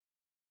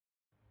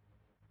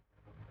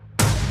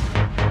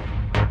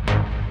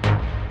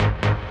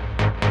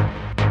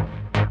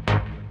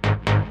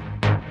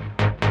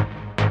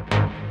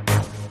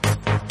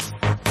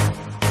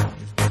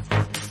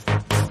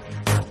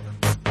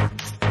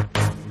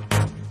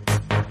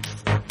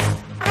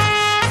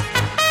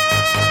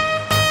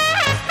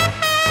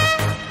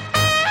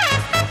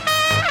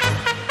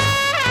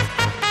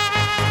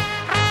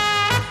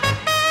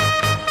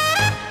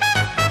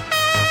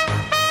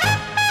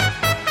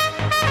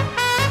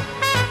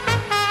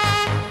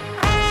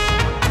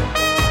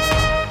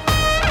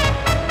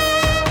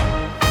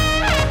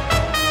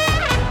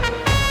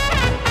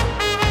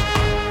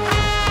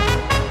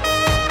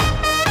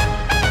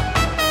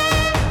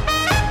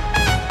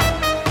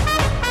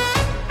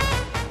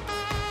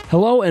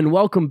Hello and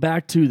welcome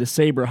back to the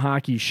Saber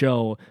Hockey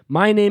Show.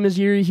 My name is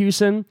Yuri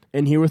Hewson,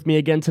 and here with me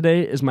again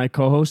today is my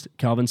co-host,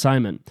 Calvin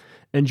Simon.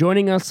 And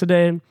joining us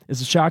today is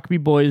the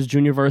Shakopee Boys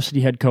Junior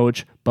Varsity head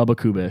coach, Bubba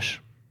Kubes.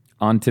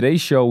 On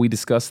today's show, we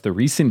discuss the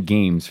recent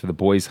games for the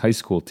boys' high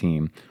school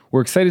team.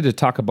 We're excited to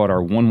talk about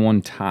our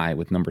 1-1 tie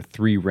with number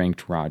 3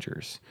 ranked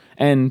Rogers.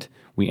 And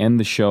we end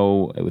the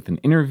show with an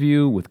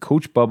interview with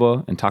Coach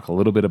Bubba and talk a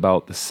little bit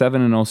about the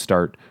 7-0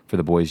 start for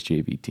the boys'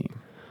 JV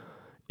team.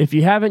 If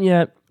you haven't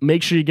yet,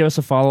 make sure you give us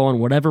a follow on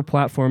whatever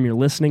platform you're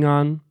listening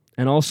on.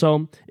 And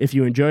also, if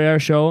you enjoy our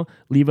show,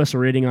 leave us a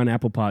rating on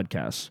Apple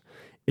Podcasts.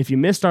 If you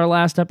missed our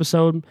last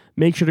episode,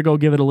 make sure to go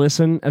give it a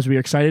listen, as we are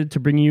excited to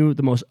bring you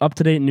the most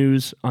up-to-date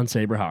news on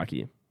Saber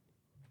Hockey.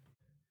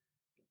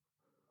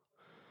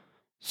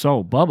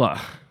 So,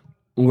 Bubba,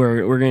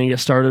 we're going to get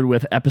started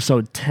with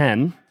episode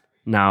 10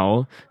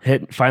 now.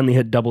 Finally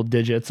hit double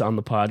digits on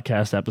the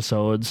podcast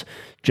episodes.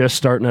 Just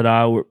starting it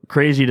out.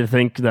 Crazy to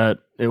think that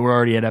we're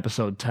already at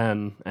episode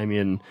 10. I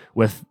mean,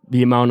 with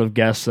the amount of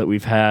guests that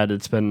we've had,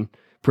 it's been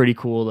pretty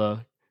cool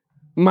to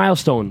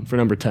milestone for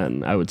number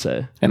 10, I would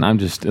say. And I'm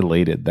just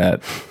elated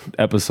that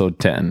episode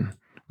 10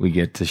 we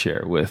get to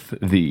share with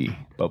the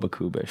Bubba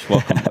Kubes.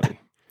 Welcome, buddy.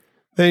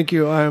 Thank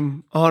you.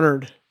 I'm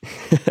honored.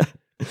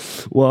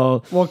 Well,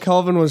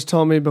 Calvin was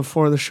telling me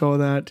before the show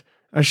that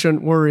I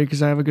shouldn't worry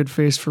because I have a good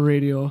face for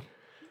radio.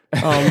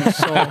 I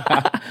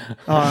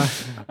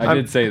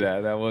did say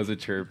that. That was a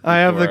chirp. I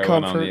have the I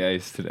comfort went on the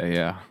ice today.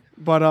 Yeah.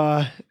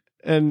 But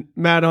and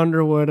Matt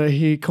Underwood,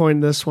 he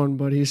coined this one,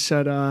 but he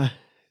said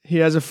he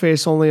has a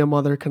face only a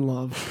mother can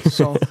love.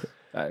 So,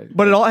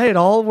 but it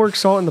all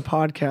works out in the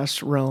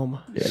podcast realm.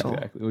 Yeah, so.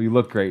 Exactly. Well, you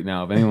look great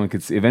now.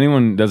 If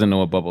anyone doesn't know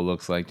what Bubba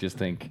looks like, just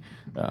think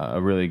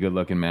a really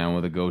good-looking man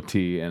with a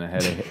goatee and a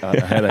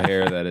head of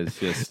hair that is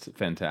just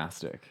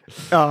fantastic.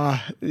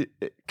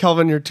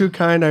 Calvin, you're too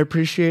kind. I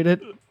appreciate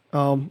it.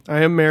 I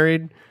am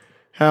married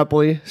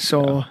happily,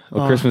 so yeah.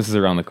 Well, Christmas is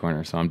around the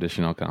corner, so I'm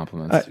dishing out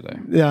compliments today.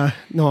 Yeah,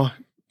 no,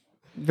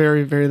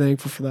 very, very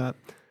thankful for that.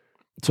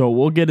 So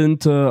we'll get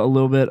into a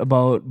little bit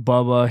about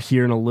Bubba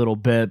here in a little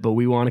bit, but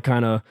we want to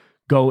kind of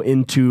go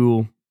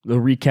into the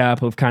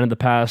recap of kind of the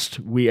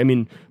past week. I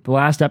mean, the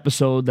last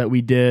episode that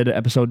we did,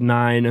 episode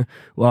 9,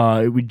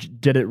 we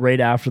did it right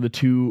after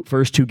the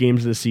first two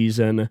games of the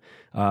season,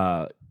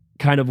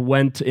 kind of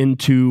went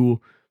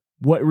into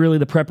what really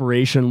the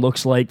preparation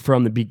looks like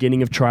from the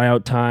beginning of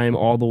tryout time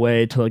all the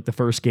way to like the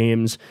first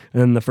games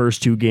and then the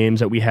first 2 games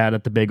that we had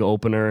at the big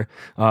opener.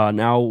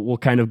 Now we'll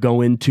kind of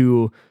go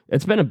into,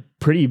 it's been a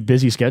pretty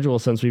busy schedule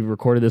since we've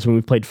recorded this, when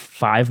we've played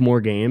 5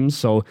 more games.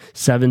 So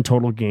 7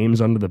 total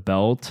games under the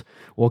belt.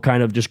 We'll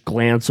kind of just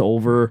glance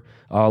over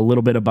a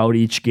little bit about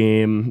each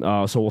game.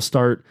 So we'll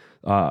start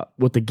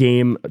with the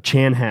game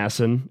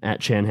Chanhassen at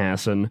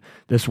Chanhassen.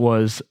 This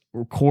was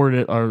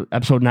recorded, or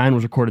episode 9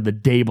 was recorded the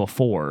day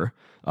before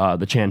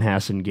the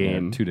Chanhassen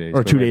game. Yeah, 2 days.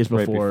 Or 2 days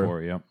right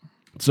before. Yep.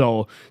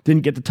 So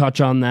didn't get to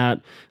touch on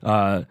that.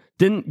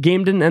 Game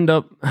didn't end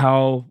up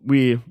how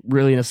we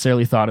really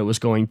necessarily thought it was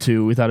going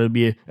to. We thought it would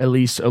be at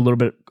least a little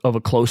bit of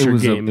a closer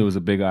game. It was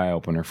a big eye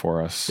opener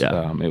for us.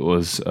 Yeah. It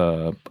was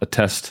a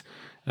test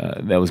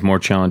that was more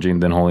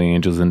challenging than Holy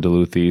Angels and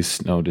Duluth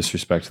East. No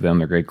disrespect to them;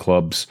 they're great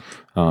clubs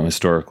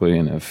historically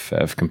and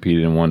have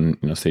competed and won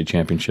state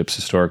championships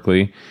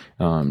historically.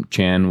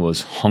 Chan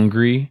was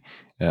hungry.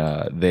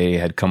 They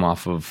had come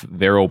off of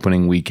their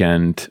opening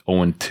weekend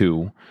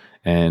 0-2.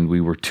 And we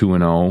were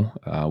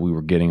 2-0. We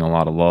were getting a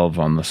lot of love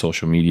on the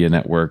social media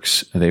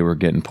networks. They were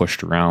getting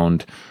pushed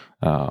around.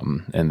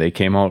 And they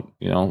came out,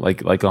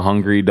 like a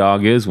hungry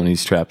dog is when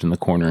he's trapped in the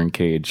corner and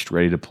caged,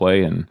 ready to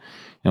play. And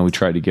we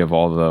tried to give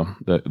all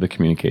the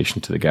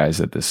communication to the guys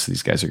that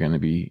these guys are going to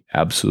be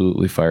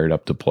absolutely fired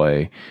up to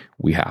play.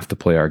 We have to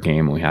play our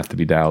game, and we have to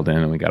be dialed in,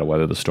 and we got to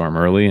weather the storm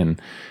early.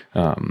 And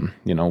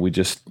we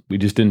just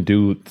didn't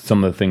do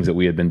some of the things that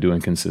we had been doing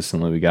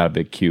consistently. We got a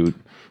bit cute.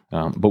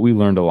 But we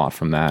learned a lot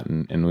from that,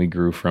 and we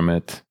grew from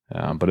it.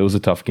 But it was a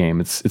tough game.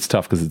 It's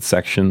tough because it's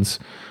sections.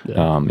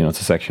 Yeah.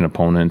 It's a section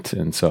opponent,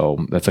 and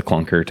so that's a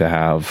clunker to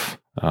have.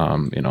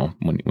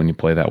 When you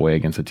play that way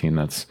against a team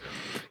that's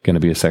going to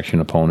be a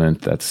section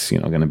opponent, that's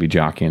going to be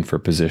jockeying for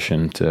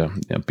position to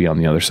be on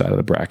the other side of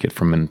the bracket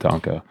from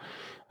Minnetonka.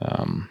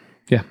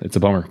 It's a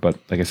bummer, but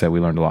like I said, we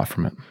learned a lot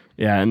from it.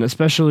 Yeah, and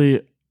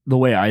especially the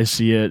way I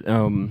see it,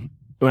 when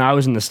I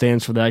was in the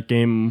stands for that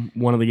game,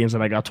 one of the games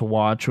that I got to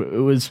watch, it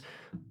was,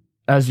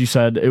 as you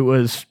said, it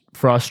was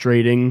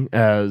frustrating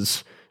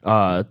as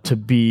to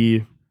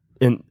be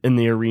in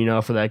the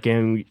arena for that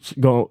game. We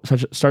start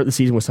the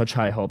season with such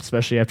high hopes,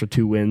 especially after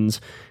 2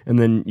 wins, and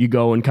then you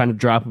go and kind of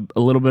drop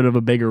a little bit of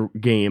a bigger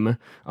game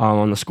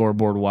on the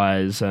scoreboard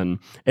wise. And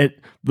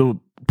the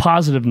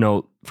positive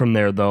note from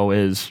there though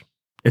is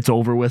it's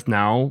over with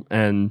now,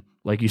 and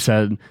like you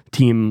said,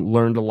 team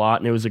learned a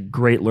lot, and it was a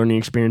great learning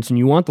experience. And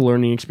you want the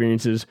learning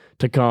experiences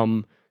to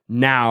come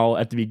now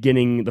at the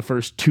beginning, the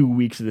first 2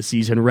 weeks of the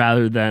season,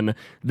 rather than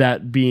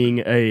that being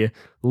a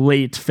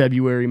late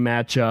February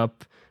matchup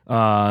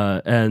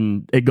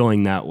and it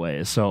going that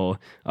way. So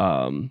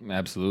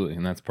absolutely,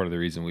 and that's part of the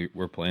reason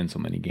we're playing so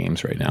many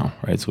games right now,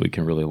 right? So we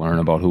can really learn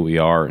about who we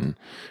are and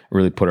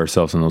really put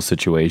ourselves in those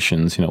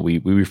situations. We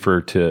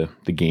refer to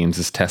the games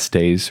as test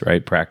days,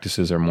 right?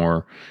 Practices are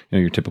more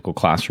your typical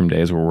classroom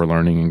days where we're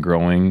learning and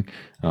growing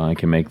and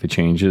can make the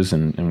changes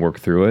and work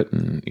through it.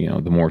 And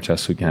the more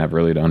tests we can have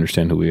really to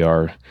understand who we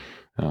are,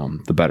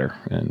 the better.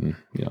 And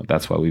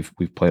that's why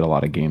we've played a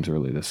lot of games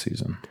early this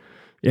season.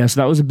 Yeah,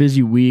 so that was a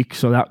busy week.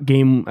 So that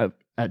game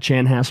at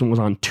Chanhassen was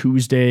on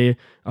Tuesday,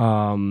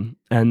 and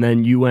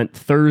then you went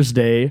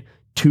Thursday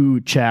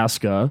to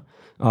Chaska.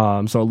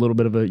 So a little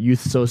bit of a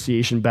youth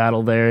association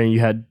battle there, and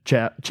you had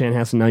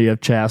Chanhassen, now you have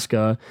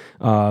Chaska.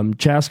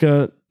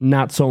 Chaska,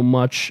 not so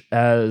much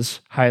as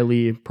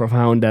highly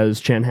profound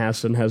as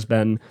Chanhassen has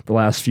been the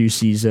last few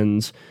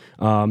seasons.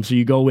 So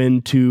you go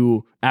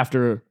into,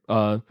 after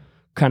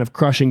kind of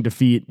crushing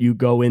defeat, you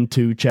go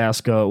into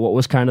Chaska. What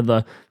was kind of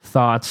the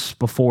thoughts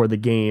before the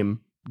game,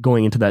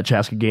 going into that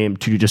Chaska game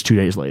just 2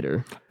 days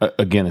later?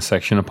 Again, a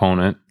section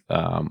opponent.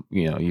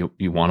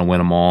 You want to win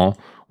them all.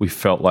 We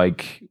felt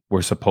like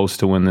we're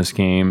supposed to win this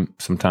game.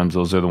 Sometimes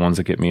those are the ones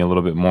that get me a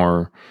little bit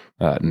more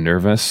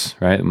nervous,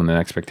 right? When the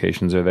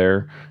expectations are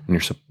there,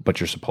 and but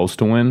you're supposed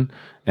to win.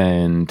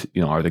 And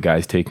are the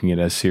guys taking it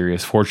as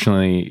serious?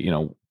 Fortunately,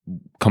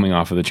 coming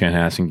off of the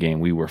Chanhassen game,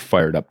 we were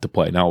fired up to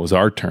play. Now it was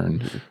our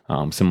turn,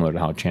 similar to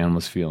how Chan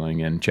was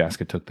feeling, and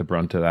Chaska took the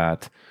brunt of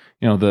that.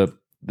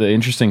 The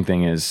interesting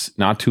thing is,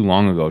 not too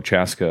long ago,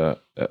 Chaska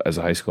as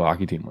a high school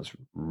hockey team was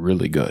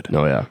really good.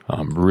 Oh yeah,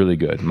 really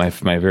good. My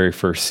very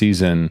first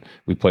season,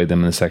 we played them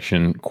in the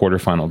section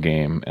quarterfinal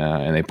game,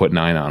 and they put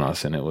 9 on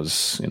us, and it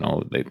was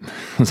it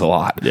was a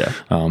lot. Yeah,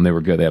 they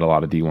were good. They had a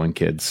lot of D1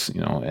 kids,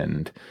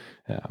 and.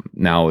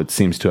 Now it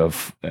seems to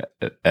have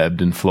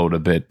ebbed and flowed a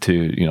bit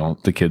to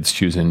the kids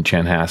choosing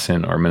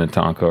Chanhassen or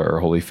Minnetonka or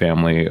Holy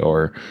Family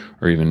or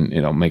even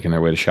making their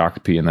way to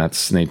Shakopee, and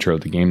that's the nature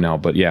of the game now.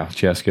 But yeah,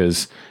 Chaska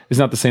is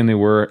not the same they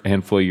were a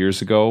handful of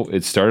years ago.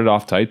 It started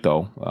off tight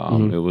though.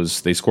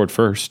 They scored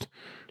first.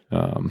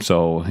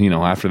 So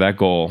after that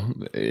goal,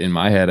 in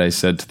my head, I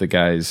said to the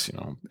guys,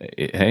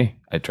 hey,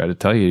 I try to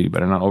tell you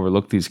better not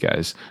overlook these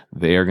guys.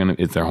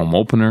 It's their home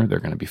opener. They're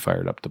going to be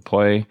fired up to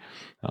play.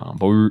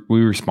 But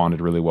we responded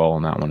really well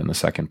on that one in the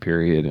second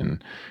period,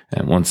 and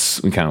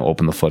once we kind of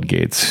opened the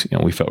floodgates,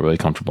 we felt really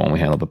comfortable, and we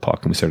handled the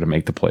puck, and we started to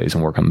make the plays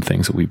and work on the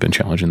things that we've been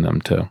challenging them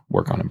to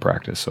work on in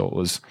practice. So it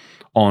was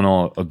all in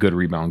all a good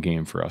rebound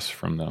game for us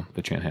from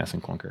the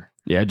Chanhassen clunker.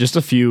 Yeah, just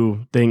a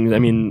few things. I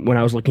mean, when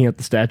I was looking at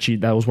the stat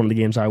sheet, that was one of the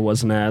games I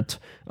wasn't at.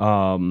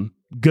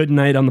 Good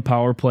night on the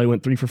power play,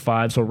 went 3 for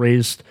 5, so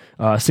raised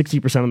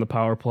 60% on the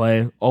power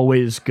play.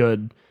 Always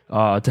good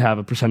to have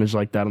a percentage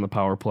like that on the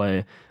power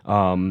play.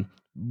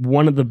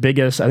 One of the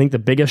biggest, I think the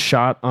biggest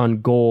shot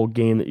on goal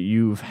game that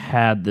you've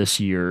had this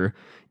year,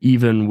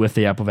 even with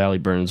the Apple Valley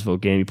Burnsville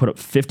game. You put up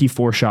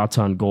 54 shots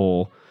on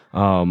goal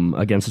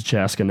against the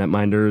Chaska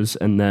netminders,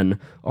 and then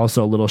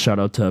also a little shout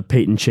out to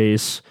Peyton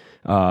Chase.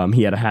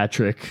 He had a hat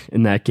trick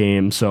in that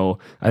game, so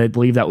I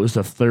believe that was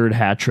the third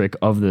hat trick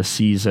of the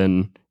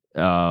season.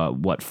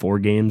 4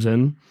 games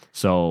in?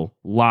 So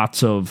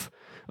lots of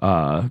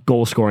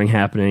goal scoring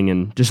happening,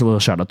 and just a little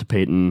shout out to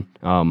Peyton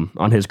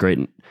on his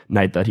great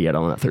night that he had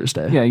on that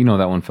Thursday. Yeah,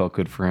 that one felt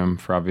good for him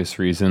for obvious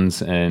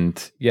reasons.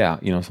 And yeah,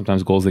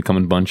 sometimes goals, they come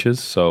in bunches.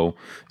 So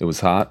it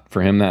was hot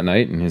for him that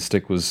night, and his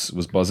stick was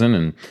buzzing,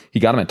 and he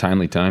got them at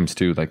timely times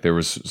too. Like there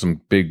was some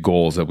big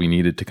goals that we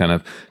needed to kind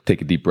of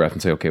take a deep breath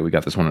and say, okay, we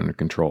got this one under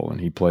control. And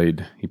he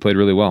played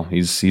really well.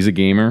 He's a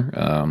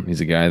gamer.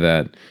 He's a guy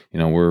that,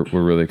 we're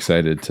really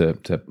excited to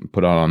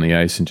put out on the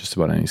ice in just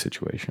about any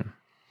situation.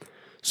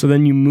 So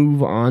then you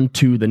move on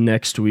to the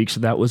next week.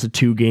 So that was a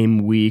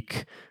 2-game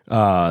week.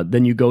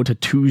 Then you go to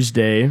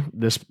Tuesday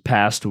this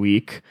past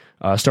week,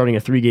 starting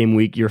a 3-game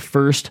week. Your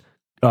first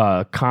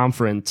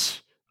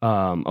conference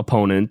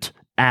opponent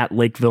at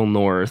Lakeville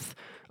North.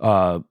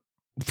 From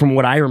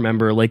what I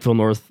remember, Lakeville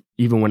North,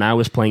 even when I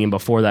was playing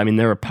before that, I mean,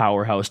 they're a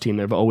powerhouse team.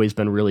 They've always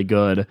been really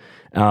good.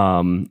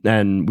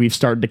 And we've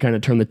started to kind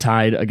of turn the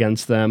tide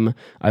against them.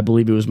 I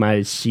believe it was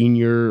my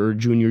senior or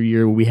junior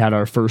year we had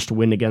our first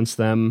win against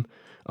them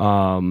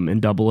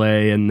in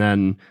AA, and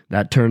then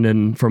that turned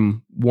in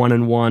from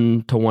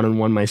 1-1 to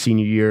 1-1 my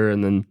senior year,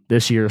 and then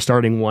this year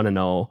starting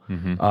 1-0.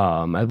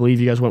 Mm-hmm. I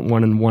believe you guys went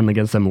 1-1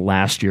 against them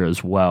last year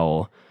as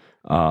well.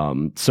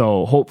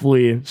 So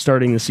hopefully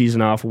starting the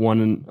season off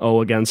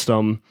 1-0 against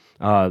them,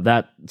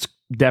 that's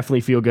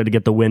definitely feel good to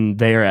get the win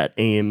there at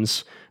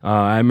Ames.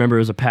 I remember it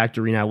was a packed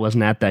arena. I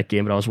wasn't at that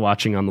game, but I was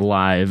watching on the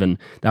live, and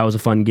that was a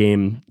fun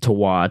game to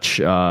watch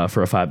for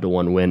a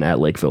 5-1 win at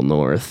Lakeville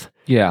North.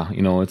 Yeah,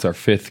 it's our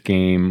 5th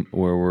game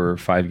where we're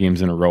 5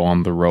 games in a row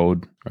on the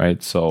road,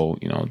 right? So,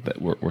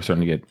 that we're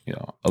starting to get,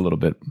 a little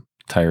bit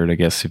tired, I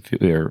guess, if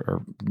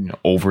or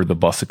over the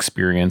bus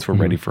experience. We're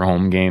ready for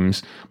home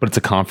games, but it's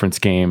a conference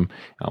game.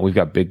 We've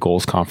got big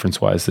goals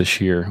conference-wise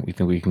this year. We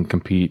think we can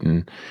compete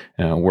and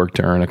work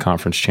to earn a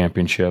conference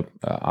championship.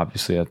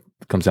 Obviously, it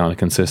comes down to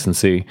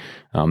consistency.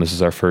 This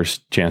is our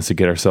first chance to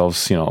get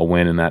ourselves, a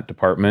win in that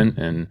department,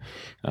 and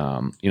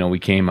we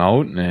came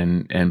out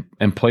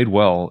and played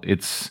well.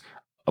 It's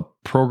a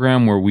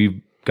program where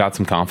we've got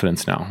some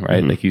confidence now,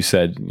 right? Like you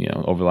said,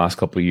 over the last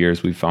couple of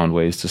years, we've found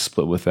ways to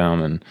split with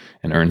them and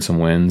earn some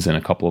wins, and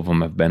a couple of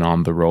them have been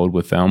on the road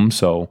with them.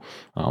 So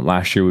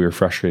last year we were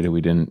frustrated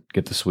we didn't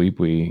get the sweep.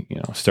 We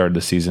started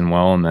the season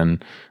well, and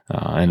then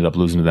ended up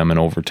losing to them in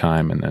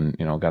overtime, and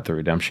then got the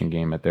redemption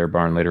game at their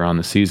barn later on in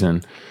the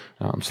season.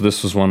 So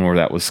this was one where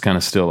that was kind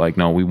of still like,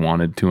 no, we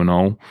wanted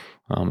 2-0.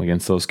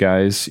 Against those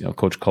guys.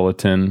 Coach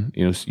Culleton,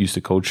 used to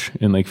coach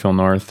in Lakeville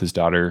North. His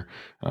daughter,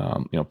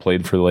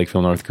 played for the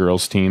Lakeville North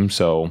girls team.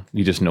 So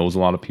he just knows a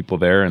lot of people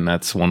there. And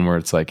that's one where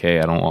it's like, hey,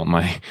 I don't want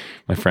my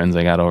friends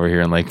I got over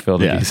here in Lakeville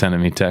to be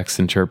sending me texts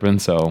and chirping.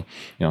 So,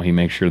 he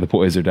makes sure the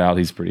boys are dialed.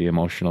 He's pretty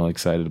emotional,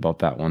 excited about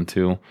that one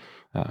too.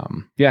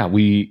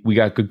 We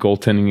got good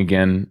goaltending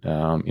again,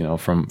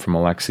 from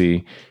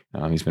Alexi.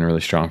 He's been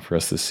really strong for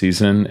us this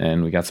season,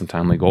 and we got some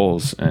timely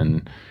goals,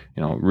 and,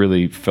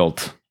 really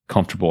felt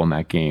comfortable in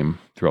that game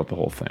throughout the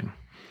whole thing.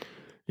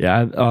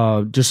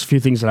 Yeah, just a few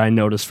things that I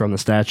noticed from the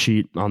stat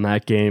sheet on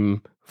that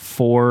game.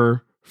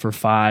 4 for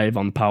 5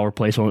 on the power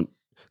play, so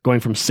going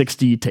from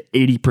 60 to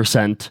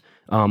 80%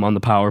 on the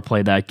power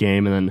play that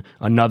game, and then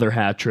another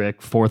hat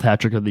trick, 4th hat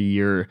trick of the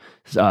year.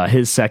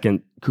 His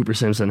second, Cooper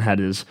Simpson had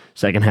his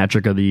second hat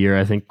trick of the year.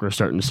 I think we're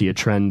starting to see a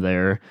trend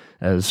there,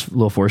 as a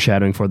little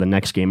foreshadowing for the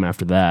next game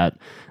after that.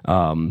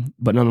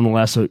 But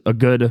nonetheless, a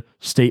good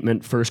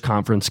statement first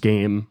conference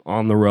game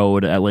on the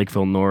road at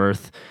Lakeville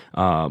North.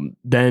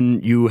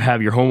 Then you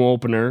have your home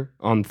opener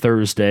on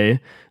Thursday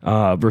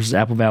versus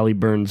Apple Valley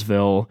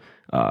Burnsville.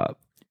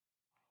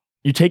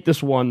 You take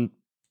this one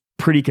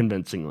pretty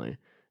convincingly,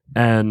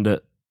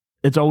 and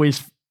it's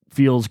always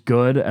feels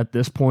good at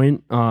this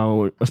point,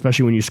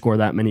 especially when you score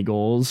that many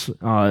goals.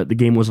 The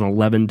game was an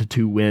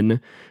 11-2 win.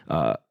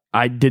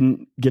 I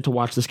didn't get to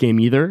watch this game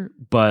either,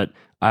 but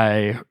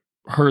I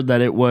heard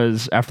that it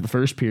was, after the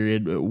first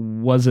period, it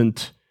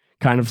wasn't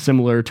kind of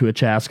similar to a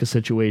Chaska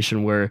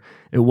situation where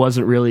it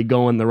wasn't really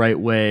going the right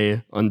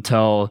way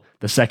until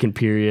the second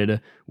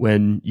period,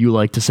 when you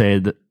like to say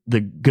that the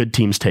good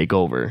teams take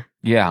over.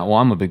 Yeah, well,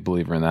 I'm a big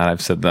believer in that.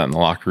 I've said that in the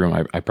locker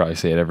room. I probably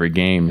say it every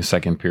game. The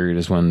second period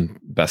is when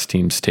best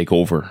teams take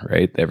over,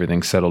 right?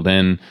 Everything's settled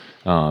in.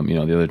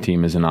 The other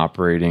team isn't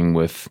operating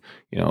with,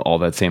 all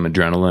that same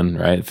adrenaline,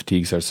 right?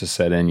 Fatigue starts to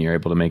set in. You're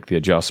able to make the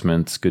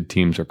adjustments. Good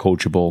teams are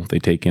coachable. They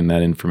take in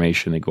that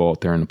information. They go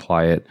out there and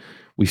apply it.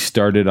 We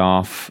started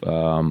off,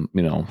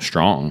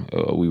 strong.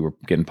 We were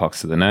getting pucks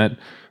to the net.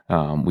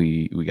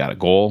 We got a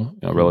goal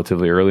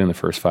relatively early in the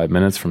first 5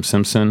 minutes from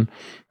Simpson,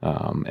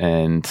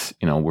 and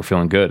we're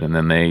feeling good. And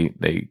then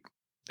they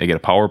get a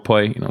power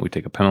play. We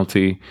take a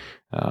penalty,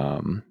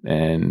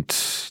 and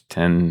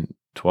 10,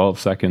 12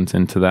 seconds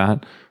into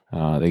that,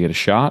 they get a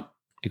shot.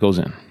 It goes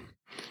in.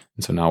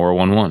 And so now we're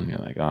 1-1. You're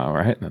like, all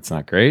right, that's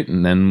not great.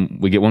 And then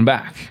we get one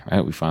back,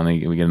 right? We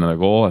get another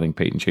goal. I think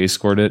Peyton Chase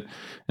scored it.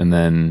 And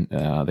then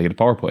they get a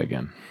power play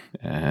again.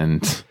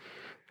 And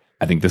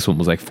I think this one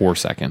was like 4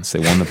 seconds. They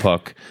won the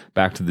puck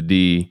back to the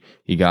D.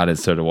 He got it,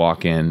 started to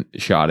walk in,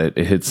 shot it.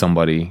 It hit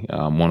somebody.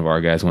 One of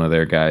our guys, one of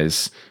their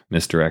guys,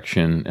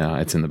 misdirection.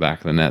 It's in the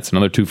back of the net. So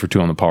another 2 for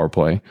 2 on the power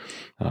play.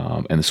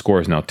 And the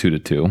score is now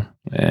 2-2.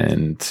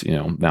 And,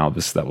 now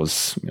there's probably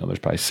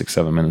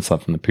 6-7 minutes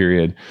left in the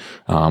period.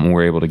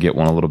 We're able to get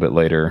one a little bit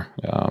later.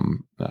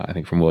 I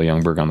think from Will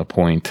Youngberg on the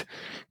point.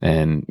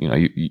 And,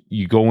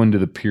 you go into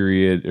the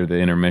period or the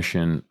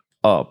intermission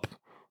up,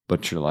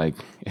 but you're like,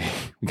 hey,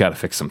 we got to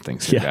fix some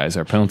things here, guys.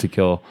 Our penalty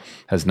kill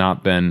has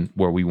not been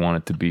where we want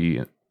it to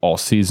be all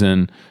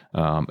season,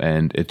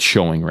 and it's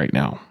showing right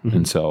now. Mm-hmm.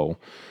 And so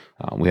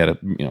we had a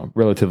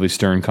relatively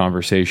stern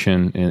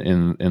conversation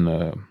in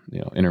the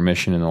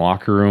intermission in the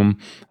locker room,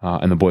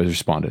 and the boys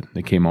responded.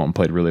 They came out and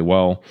played really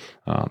well.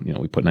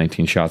 We put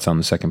 19 shots on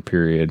the second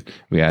period.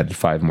 We added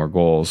 5 more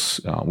goals.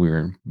 We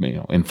were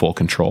in full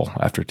control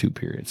after 2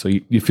 periods. So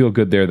you feel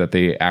good there that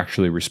they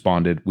actually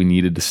responded. We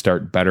needed to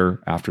start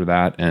better after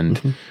that,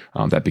 and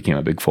that became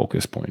a big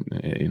focus point.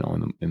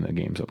 In the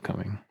games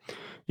upcoming.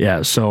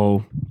 Yeah.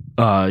 So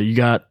you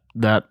got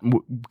that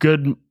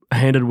good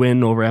handed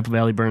win over Apple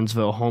Valley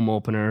Burnsville, home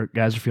opener.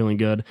 Guys are feeling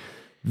good.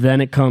 Then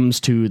it comes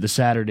to the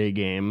Saturday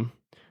game.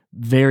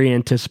 Very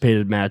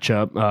anticipated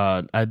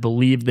matchup. I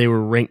believe they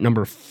were ranked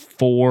number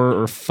 4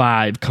 or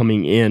 5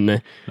 coming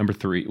in. Number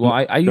 3. Well,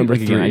 I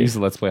use the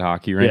Let's Play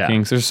Hockey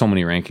rankings. Yeah. There's so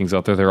many rankings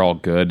out there. They're all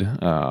good.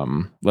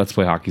 Let's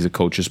Play Hockey is a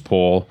coach's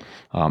poll,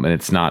 and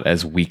it's not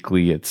as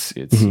weekly. It's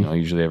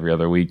usually every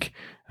other week.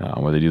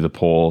 where they do the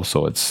poll.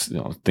 So it's,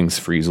 things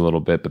freeze a little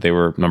bit, but they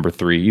were number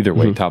 3 either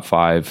way, top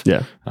 5.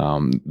 Yeah.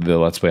 The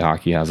Let's Play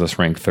Hockey has us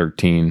ranked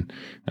 13.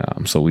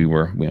 So we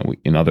were,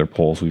 in other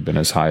polls, we've been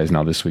as high as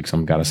now this week.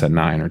 Some got us at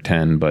 9 or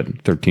 10,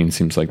 but 13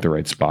 seems like the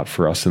right spot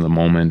for us in the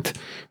moment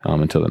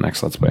until the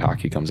next Let's Play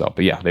Hockey comes out.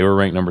 But yeah, they were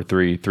ranked number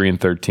 3 and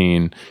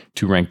 13,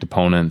 2 ranked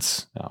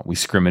opponents. We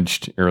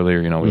scrimmaged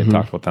earlier. We had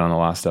talked about that on the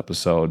last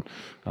episode.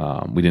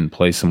 We didn't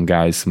play some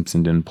guys.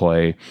 Simpson didn't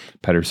play.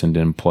 Pedersen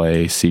didn't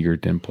play.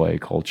 Siegert didn't play.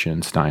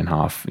 Kolchin,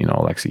 Steinhoff,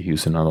 Alexi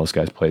Houston, none of those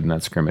guys played in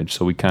that scrimmage.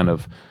 So we kind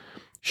of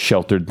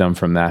sheltered them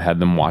from that, had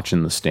them watch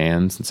in the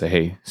stands and say,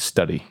 hey,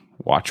 study,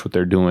 watch what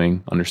they're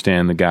doing,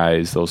 understand the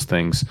guys, those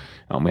things.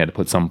 We had to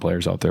put some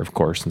players out there, of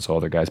course, and so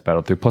other guys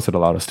battled through. Plus, it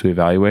allowed us to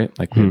evaluate,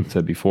 like we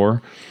said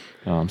before.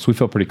 So we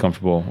felt pretty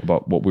comfortable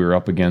about what we were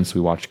up against.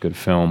 We watched good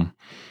film.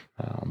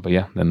 But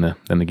yeah, then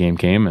the game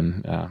came,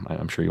 and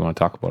I'm sure you want to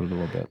talk about it a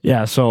little bit.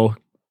 Yeah, so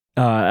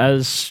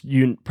as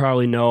you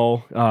probably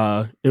know,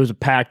 it was a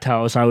packed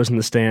house. I was in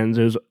the stands.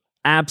 It was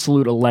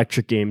absolute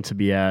electric game to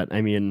be at.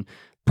 I mean,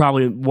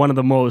 probably one of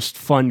the most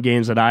fun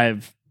games that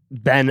I've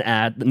been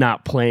at,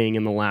 not playing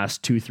in the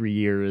last 2-3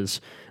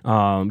 years.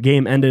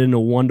 Game ended in a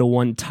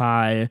 1-1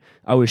 tie.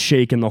 I was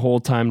shaking the whole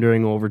time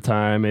during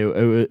overtime.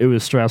 It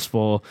was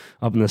stressful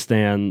up in the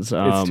stands.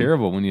 It's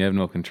terrible when you have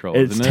no control,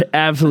 isn't it?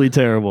 Absolutely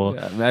terrible.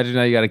 Yeah, imagine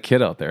how you got a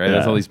kid out there, right? Yeah.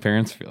 That's how these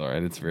parents feel,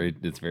 right? It's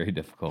very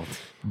difficult.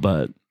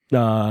 But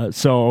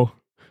so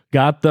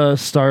got the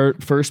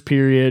start, first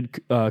period.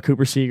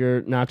 Cooper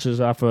Siegert notches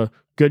off a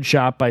good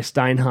shot by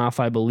Steinhoff,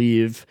 I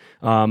believe.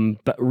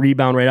 But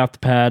rebound right off the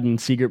pad, and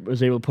Siegert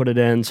was able to put it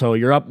in. So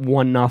you're up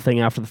 1-0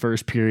 after the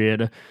first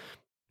period.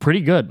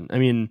 Pretty good. I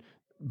mean,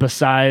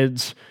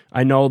 besides,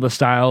 I know the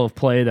style of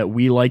play that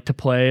we like to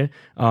play,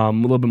 a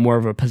little bit more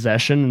of a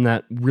possession, and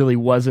that really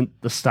wasn't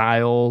the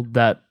style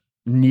that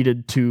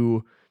needed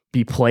to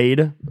be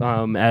played,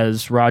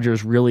 as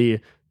Rogers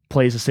really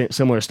plays a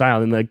similar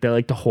style. And they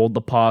like to hold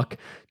the puck,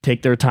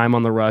 take their time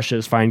on the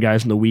rushes, find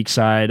guys on the weak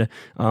side.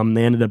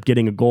 They ended up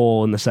getting a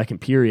goal in the second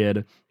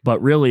period,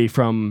 but really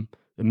from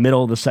the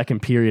middle of the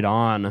second period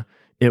on,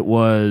 it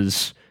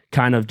was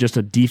kind of just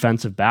a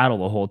defensive battle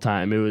the whole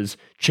time. It was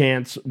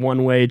chance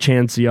one way,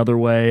 chance the other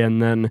way,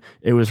 and then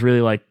it was really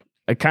like,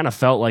 it kind of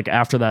felt like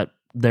after that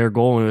their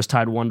goal and it was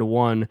tied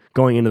 1-1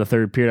 going into the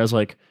third period, I was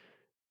like,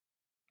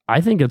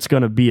 I think it's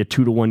going to be a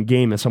 2-1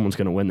 game and someone's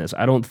going to win this.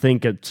 I don't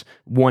think it's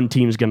one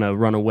team's going to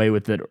run away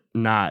with it or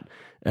not.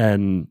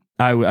 And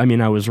I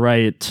was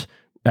right,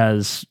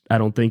 as I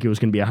don't think it was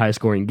going to be a high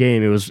scoring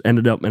game. It was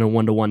ended up in a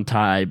 1-1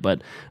 tie,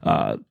 but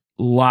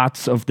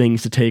lots of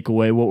things to take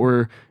away. What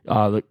were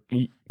the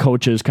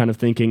coaches kind of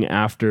thinking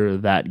after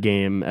that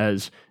game?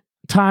 As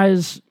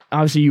ties,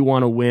 obviously you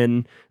want to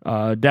win.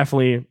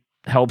 Definitely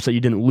helps that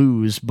you didn't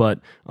lose, but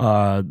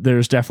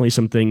there's definitely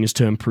some things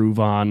to improve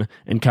on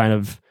and kind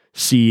of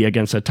see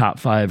against a top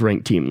 5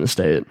 ranked team in the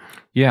state.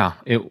 Yeah.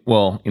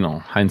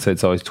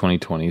 Hindsight's always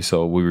 20/20.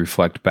 So we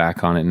reflect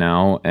back on it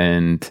now.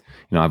 And,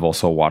 I've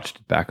also watched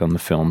it back on the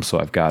film. So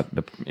I've got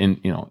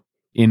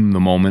in the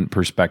moment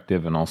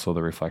perspective and also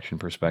the reflection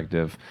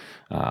perspective.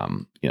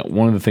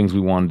 One of the things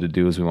we wanted to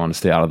do is we wanted to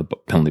stay out of the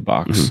penalty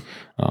box.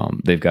 Mm-hmm.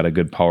 They've got a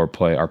good power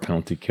play. Our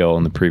penalty kill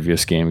in the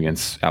previous game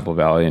against Apple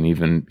Valley and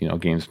even,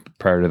 games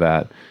prior to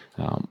that,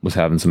 was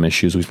having some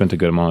issues. We spent a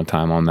good amount of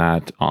time on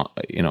that,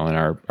 in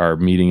our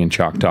meeting and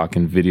chalk talk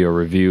and video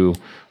review,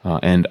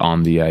 and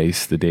on the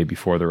ice the day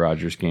before the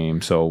Rogers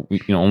game. So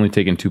we, only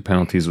taking 2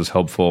 penalties was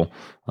helpful.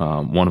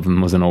 One of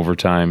them was in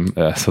overtime,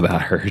 so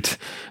that hurt.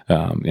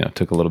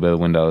 Took a little bit of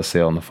wind out of the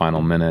sail in the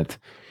final minute.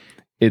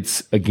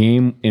 It's a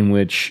game in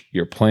which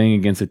you're playing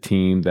against a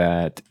team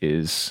that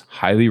is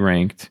highly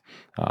ranked,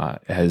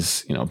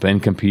 has been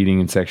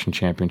competing in section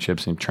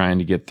championships and trying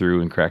to get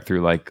through and crack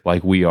through like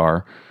we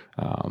are.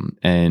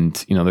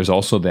 And there's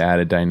also the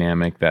added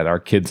dynamic that our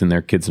kids and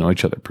their kids know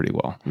each other pretty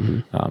well.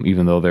 Mm-hmm.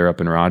 Even though they're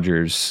up in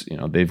Rogers,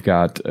 they've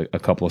got a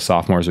couple of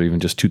sophomores or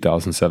even just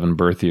 2007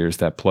 birth years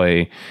that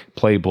play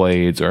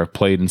Blades or have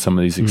played in some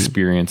of these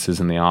experiences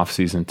in the off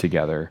season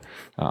together.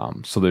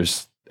 So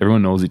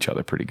everyone knows each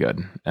other pretty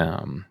good.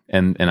 And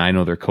I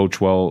know their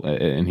coach well,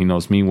 and he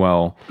knows me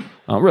well,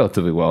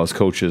 relatively well as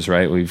coaches,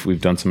 right?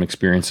 We've done some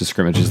experiences,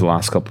 scrimmages the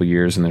last couple of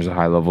years, and there's a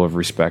high level of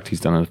respect.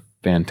 He's done a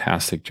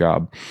fantastic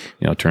job,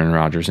 turning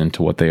Rogers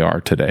into what they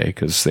are today,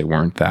 because they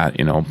weren't that,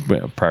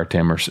 prior to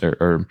him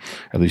or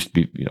at least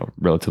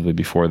relatively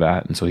before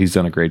that. And so he's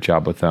done a great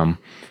job with them.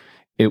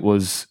 It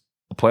was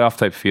a playoff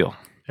type feel.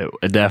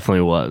 It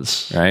definitely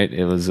was. Right.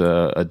 It was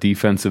a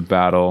defensive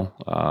battle.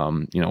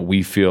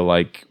 We feel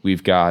like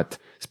we've got,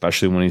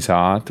 especially when he's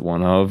hot,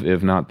 one of,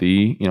 if not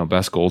the,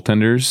 best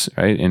goaltenders,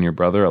 right? And your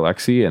brother,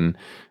 Alexi. And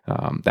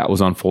that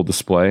was on full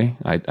display.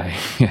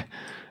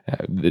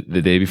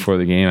 The day before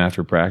the game,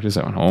 after practice,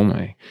 I went home.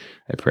 I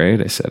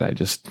prayed. I said, I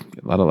just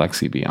let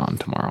Alexi be on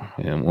tomorrow,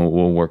 and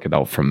we'll work it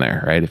out from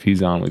there. Right? If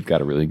he's on, we've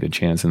got a really good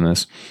chance in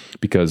this,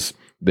 because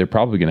they're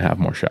probably going to have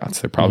more shots.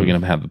 They're probably going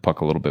to have the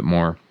puck a little bit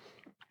more.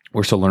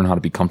 We're still learning how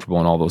to be comfortable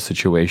in all those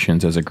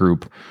situations as a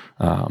group,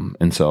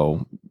 and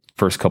so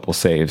first couple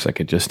saves, I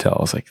could just tell.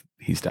 I was like,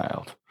 he's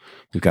dialed.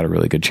 We've got a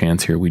really good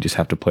chance here. We just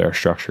have to play our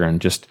structure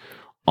and just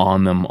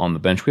on them on the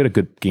bench. We had a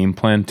good game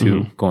plan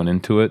too going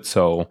into it.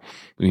 So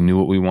we knew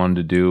what we wanted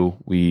to do.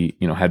 We,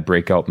 had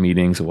breakout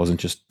meetings. It wasn't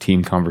just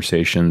team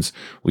conversations.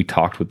 We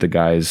talked with the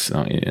guys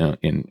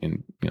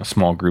in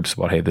small groups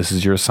about, hey, this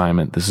is your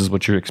assignment. This is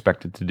what you're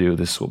expected to do.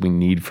 This is what we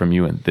need from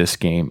you in this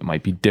game. It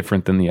might be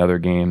different than the other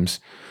games.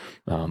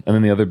 And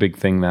then the other big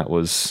thing that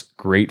was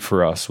great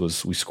for us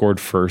was we scored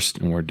first,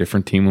 and we're a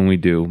different team when we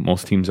do.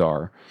 Most teams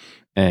are.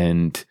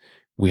 And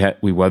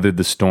we weathered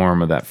the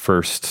storm of that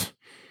first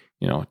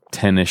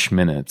 10-ish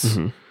minutes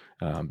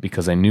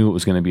because I knew it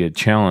was going to be a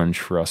challenge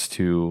for us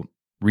to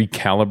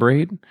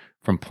recalibrate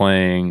from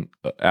playing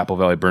Apple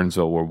Valley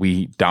Burnsville, where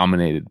we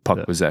dominated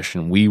puck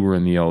possession. We were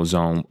in the O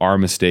zone. Our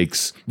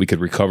mistakes, we could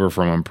recover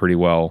from them pretty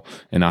well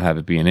and not have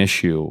it be an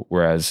issue.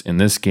 Whereas in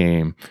this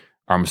game,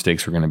 our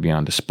mistakes were going to be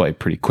on display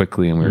pretty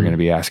quickly, and we were going to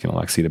be asking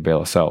Alexi to bail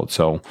us out.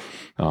 So,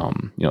 I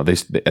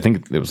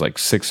think it was like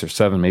 6 or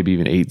 7, maybe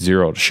even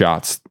 8-0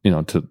 shots,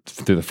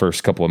 through the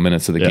first couple of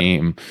minutes of the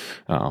game.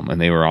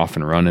 And they were off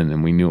and running,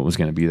 and we knew it was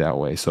going to be that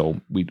way.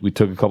 So we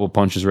took a couple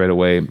punches right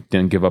away,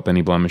 didn't give up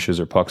any blemishes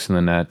or pucks in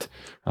the net.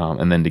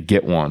 And then to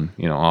get one,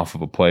 off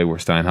of a play where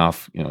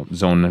Steinhoff,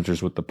 zone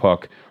enters with the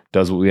puck,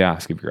 does what we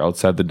ask. If you're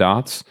outside the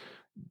dots,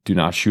 do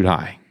not shoot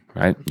high,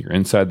 right? You're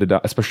inside the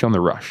dots, especially on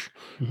the rush.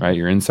 Right,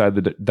 you're inside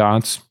the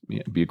dots.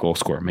 Be a goal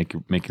scorer. Make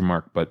your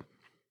mark. But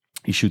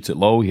he shoots it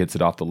low. He hits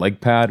it off the leg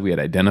pad. We had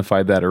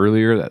identified that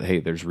earlier. That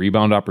hey, there's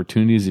rebound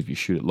opportunities if you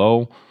shoot it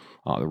low.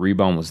 The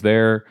rebound was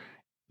there.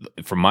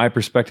 From my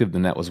perspective, the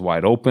net was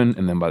wide open.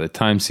 And then by the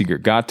time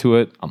Seegert got to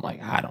it, I'm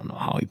like, I don't know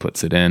how he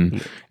puts it in.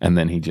 And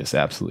then he just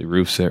absolutely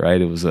roofs it.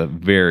 Right, it was a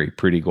very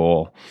pretty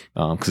goal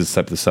because it's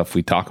the type of stuff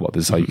we talk about.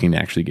 This is how you can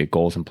actually get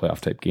goals in playoff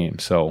type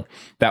games. So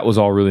that was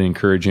all really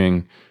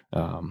encouraging.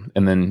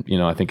 And then,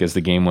 I think as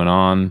the game went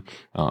on,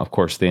 of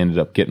course, they ended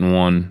up getting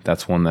one.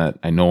 That's one that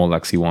I know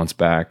Alexi wants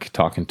back.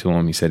 Talking to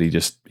him, he said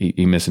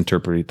he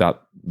misinterpreted. He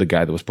thought the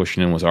guy that was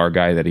pushing in was our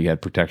guy, that he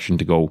had protection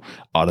to go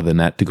out of the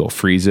net to go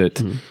freeze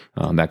it.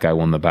 That guy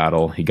won the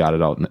battle. He got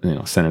it out,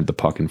 centered the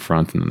puck in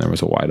front, and then there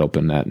was a wide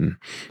open net, and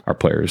our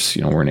players,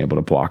 weren't able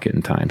to block it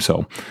in time.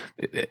 So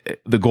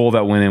the goal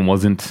that went in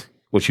wasn't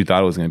what you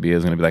thought it was going to be. It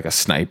was going to be like a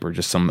snipe or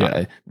just some.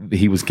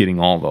 He was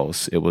getting all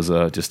those. It was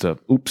just a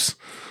oops.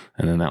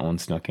 And then that one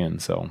snuck in.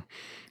 So,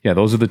 yeah,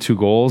 those are the 2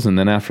 goals. And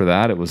then after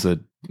that, it was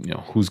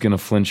who's going to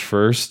flinch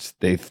first.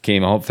 They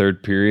came out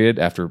third period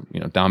after,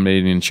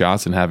 dominating in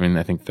shots and having,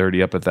 I think,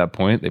 30 up at that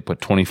point. They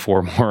put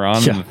 24 more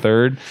on in the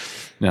third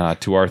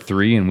to our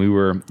 3. And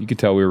you could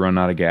tell we were running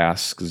out of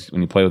gas because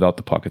when you play without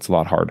the puck, it's a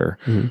lot harder.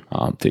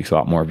 Takes a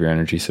lot more of your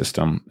energy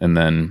system. And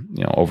then,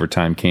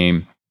 overtime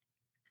came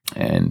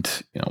and,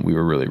 we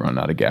were really running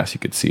out of gas.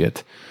 You could see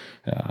it.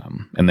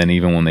 And then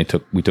even when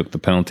we took the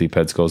penalty,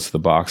 Peds goes to the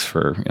box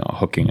for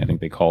hooking, I think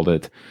they called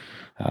it.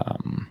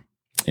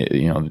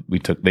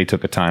 They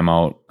took a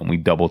timeout, and we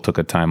double took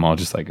a timeout.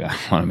 Just like, I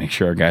want to make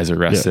sure our guys are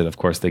rested. Of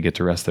course, they get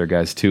to rest their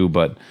guys too.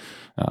 But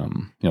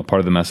part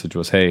of the message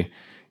was, hey,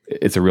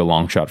 it's a real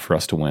long shot for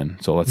us to win.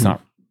 So let's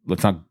not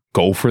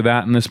go for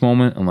that in this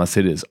moment unless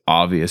it is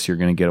obvious you're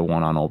going to get a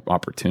one-on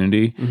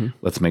opportunity.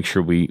 Let's make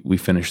sure we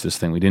finish this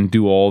thing. We didn't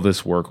do all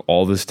this work,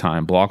 all this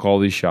time, block all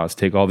these shots,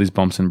 take all these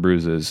bumps and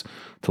bruises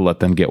to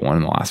let them get one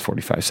in the last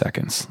 45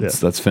 seconds.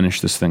 Let's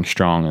finish this thing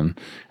strong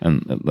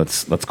and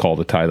let's call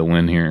the tie the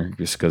win here,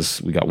 just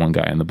because we got one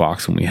guy in the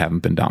box and we haven't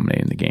been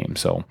dominating the game.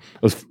 So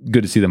it was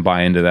good to see them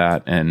buy into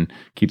that and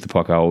keep the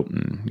puck out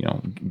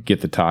and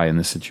get the tie in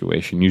this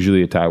situation.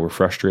 Usually a tie, we're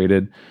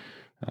frustrated.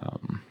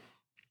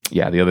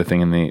 The other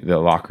thing in the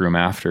locker room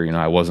after,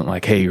 I wasn't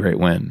like, hey, great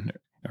win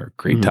or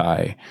great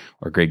tie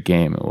or great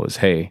game. It was,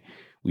 hey,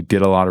 we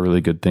did a lot of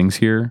really good things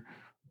here,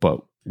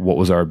 but what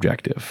was our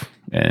objective?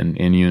 And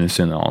in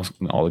unison,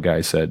 all the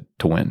guys said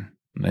to win.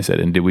 And I said,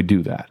 and did we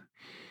do that?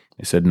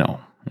 They said, no.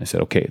 And I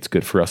said, okay, it's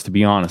good for us to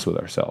be honest with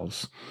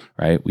ourselves,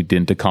 right? We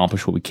didn't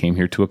accomplish what we came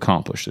here to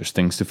accomplish. There's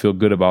things to feel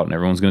good about, and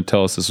everyone's going to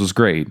tell us this was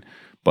great,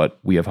 but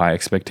we have high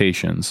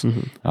expectations.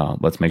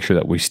 Let's make sure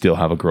that we still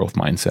have a growth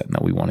mindset and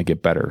that we want to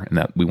get better and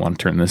that we want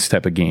to turn this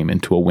type of game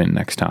into a win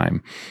next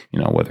time,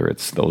 whether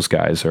it's those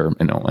guys or,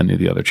 any of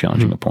the other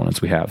challenging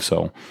opponents we have.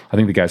 So I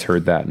think the guys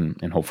heard that,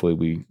 and hopefully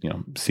we,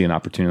 see an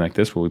opportunity like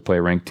this where we play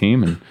a ranked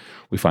team and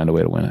we find a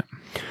way to win it.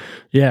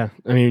 Yeah,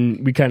 I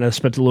mean, we kind of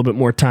spent a little bit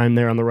more time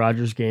there on the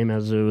Rogers game,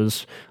 as it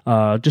was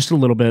just a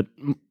little bit,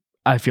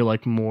 I feel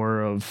like,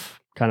 more of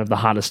kind of the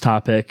hottest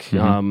topic,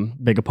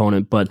 big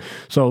opponent. But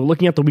so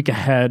looking at the week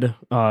ahead,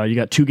 you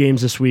got 2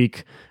 games this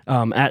week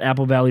at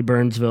Apple Valley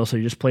Burnsville. So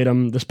you just played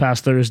them this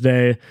past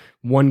Thursday,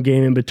 1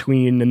 game in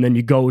between, and then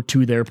you go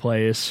to their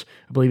place.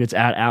 I believe it's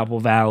at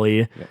Apple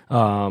Valley.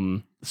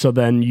 So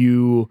then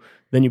you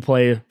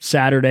play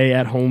Saturday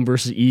at home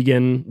versus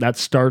Egan. That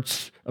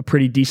starts a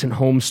pretty decent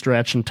home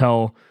stretch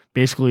until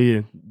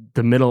basically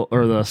the middle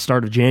or the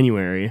start of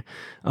January.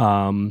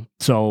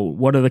 So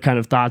what are the kind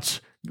of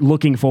thoughts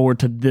looking forward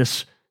to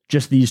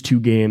these 2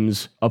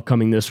 games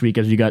upcoming this week,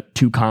 as you got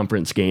 2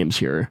 conference games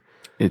here?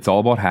 It's all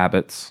about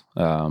habits.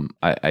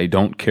 I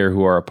don't care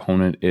who our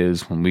opponent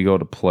is. When we go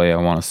to play, I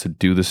want us to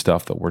do the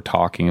stuff that we're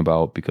talking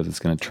about because it's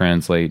going to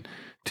translate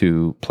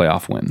to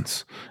playoff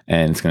wins,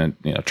 and it's going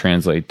to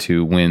translate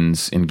to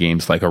wins in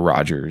games like a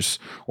Rogers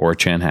or a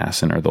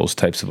Chanhassen or those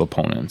types of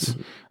opponents.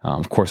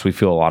 Of course, we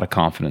feel a lot of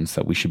confidence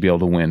that we should be able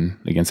to win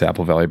against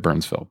Apple Valley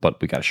Burnsville,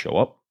 but we got to show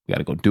up. We got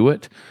to go do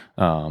it.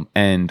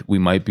 And we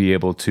might be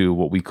able to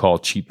what we call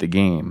cheat the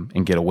game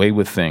and get away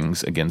with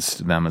things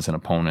against them as an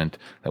opponent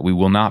that we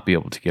will not be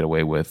able to get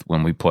away with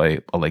when we play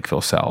a Lakeville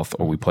South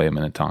or we play a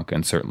Minnetonka,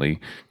 and certainly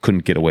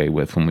couldn't get away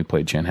with when we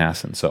played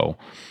Chanhassen. So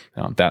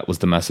that was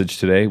the message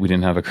today. We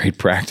didn't have a great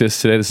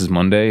practice today. This is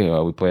Monday.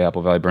 We play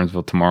Apple Valley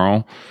Burnsville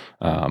tomorrow.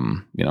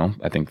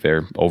 I think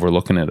they're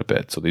overlooking it a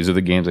bit. So these are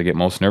the games I get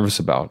most nervous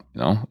about.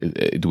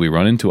 Do we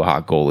run into a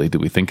hot goalie? Do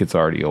we think it's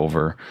already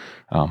over?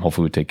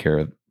 Hopefully we take care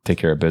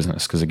of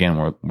business, because again,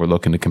 we're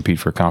looking to compete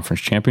for a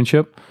conference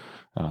championship.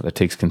 That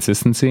takes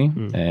consistency,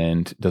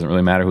 and it doesn't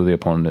really matter who the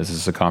opponent is. This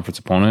is a conference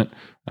opponent.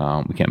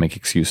 We can't make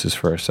excuses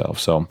for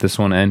ourselves. So this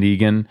one and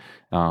Egan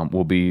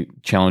will be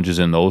challenges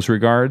in those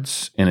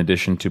regards, in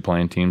addition to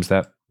playing teams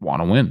that want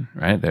to win.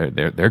 Right?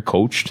 They're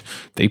coached.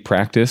 They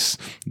practice.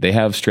 They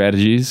have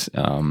strategies.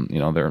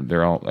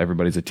 They're all,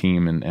 everybody's a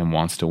team and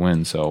wants to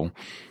win. So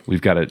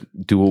we've got to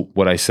do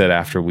what I said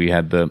after we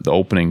had the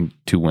opening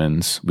 2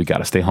 wins. We got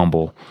to stay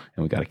humble,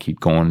 and we got to keep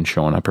going and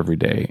showing up every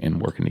day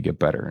and working to get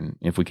better. And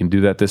if we can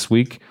do that this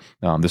week,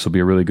 this will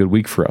be a really good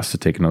week for us to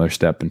take another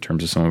step in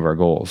terms of some of our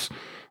goals.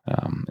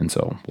 And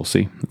so we'll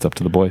see. It's up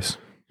to the boys.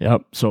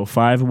 Yep. So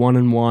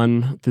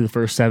 5-1-1 through the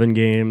first 7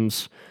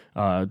 games,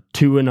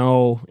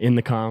 2-0 in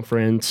the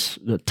conference,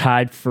 the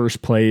tied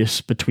first place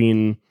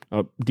between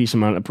a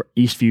decent amount of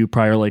Eastview,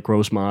 Prior Lake,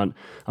 Rosemont.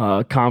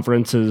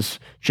 Conference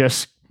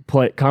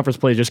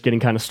play just getting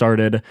kind of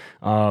started,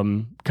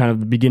 kind of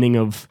the beginning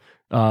of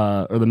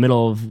or the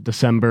middle of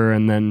December,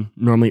 and then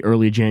normally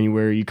early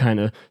January, you kind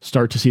of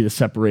start to see the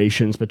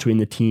separations between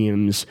the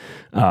teams.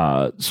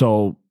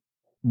 So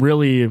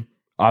really,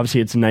 obviously,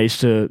 it's nice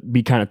to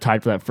be kind of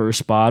tied for that first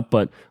spot,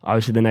 but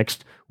obviously the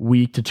next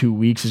week to 2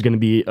 weeks is going to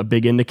be a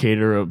big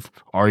indicator of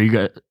are we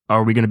going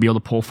to be able to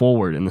pull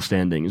forward in the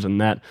standings, and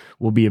that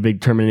will be a big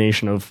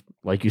determination of,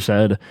 like you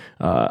said,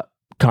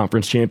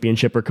 conference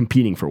championship or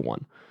competing for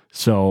one.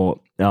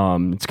 So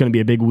it's going to be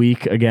a big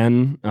week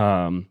again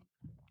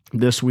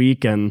this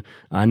week, and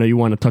I know you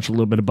want to touch a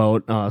little bit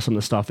about some of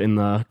the stuff in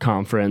the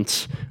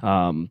conference,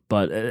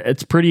 but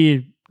it's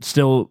pretty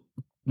still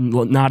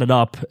knotted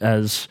up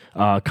as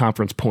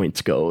conference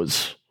points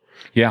goes.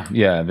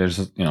 Yeah.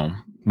 There's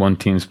one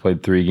team's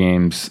played 3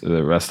 games.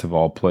 The rest have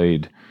all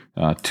played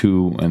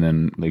 2, and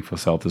then Lakeville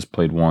South has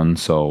played 1.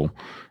 So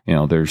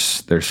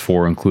there's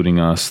 4, including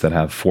us, that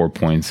have 4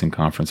 points in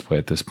conference play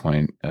at this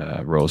point.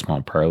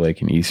 Rosemont, Prior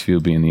Lake, and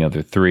Eastview being the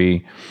other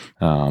 3.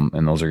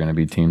 And those are going to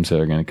be teams that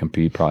are going to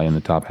compete probably in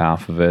the top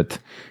half of it.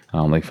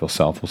 Lakeville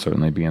South will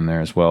certainly be in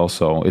there as well.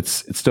 So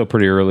it's still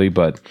pretty early,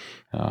 but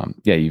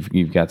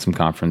you've got some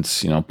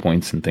conference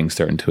points and things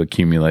starting to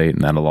accumulate,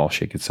 and that'll all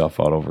shake itself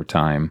out over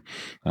time.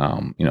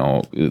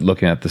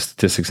 Looking at the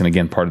statistics, and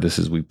again, part of this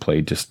is we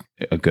played just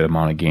a good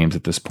amount of games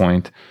at this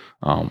point.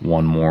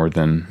 One more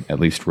than at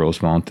least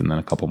Rosemont, and then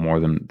a couple more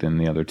than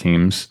the other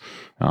teams.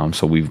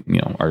 So we've,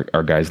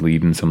 our guys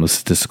lead in some of the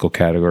statistical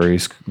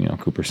categories.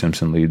 Cooper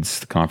Simpson leads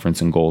the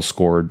conference in goals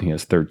scored. He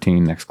has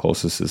 13. Next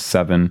closest is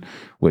 7,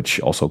 which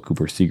also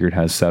Cooper Siegert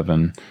has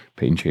 7.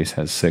 Peyton Chase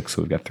has 6.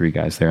 So we've got 3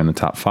 guys there in the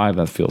top 5.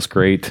 That feels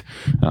great.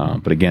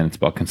 But again, it's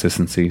about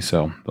consistency.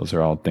 So those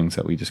are all things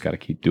that we just got to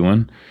keep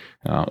doing.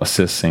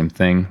 Assists, same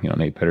thing.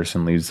 Nate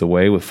Pedersen leads the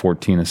way with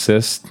 14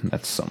 assists.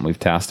 That's something we've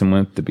tasked him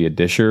with, to be a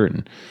disher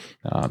and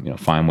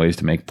find ways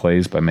to make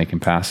plays by making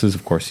passes.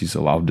 Of course, he's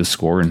allowed to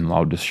score and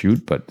allowed to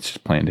shoot, but it's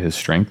just playing to his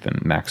strength and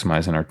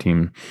maximizing our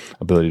team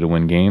ability to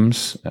win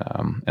games.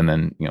 And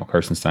then,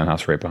 Carson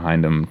Steinhaus right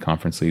behind him,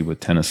 conference lead with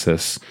 10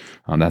 assists.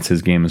 That's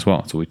his game as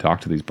well. So we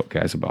talked to these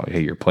guys about,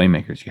 hey, you're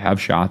playmakers. You have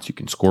shots. You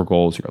can score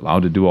goals. You're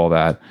allowed to do all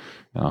that.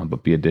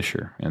 But be a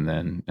disher. And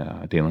then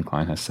Dalen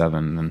Klein has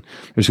 7. And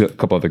there's a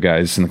couple other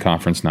guys in the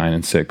conference, 9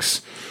 and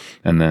 6.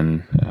 And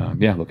then,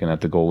 looking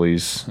at the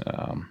goalies,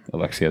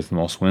 Alexi has the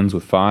most wins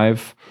with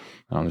 5.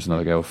 There's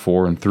another guy with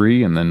 4 and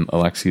 3. And then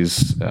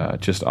Alexi's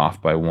just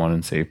off by 1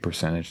 in save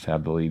percentage to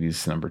have the lead.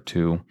 He's number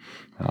 2.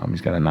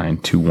 He's got a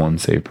 9.21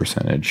 save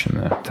percentage.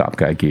 And the top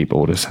guy, Gabe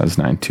Otis, has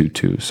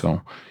 9.22.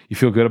 So you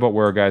feel good about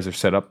where our guys are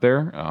set up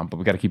there. But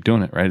we got to keep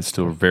doing it, right? It's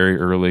still very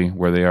early.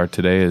 Where they are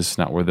today is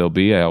not where they'll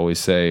be. I always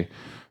say,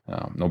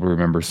 nobody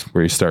remembers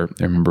where you start.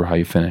 They remember how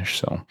you finish.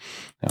 So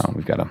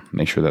we've got to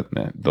make sure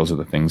that those are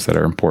the things that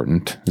are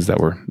important, is that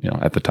we're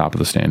at the top of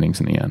the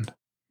standings in the end.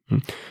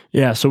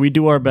 Yeah, so we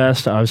do our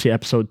best. Obviously,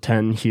 episode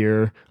 10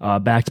 here,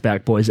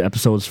 back-to-back boys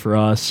episodes for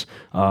us.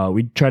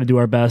 We try to do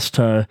our best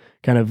to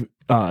kind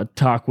of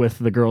talk with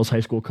the girls' high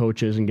school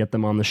coaches and get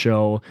them on the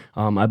show.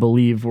 I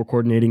believe we're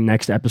coordinating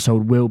next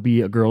episode will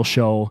be a girls'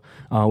 show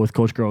with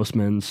Coach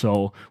Grossman.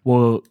 So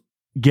we'll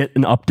get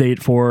an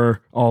update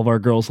for all of our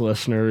girls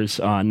listeners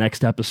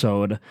next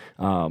episode.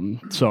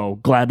 So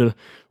glad to,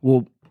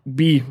 we'll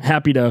be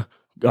happy to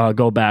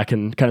go back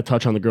and kind of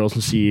touch on the girls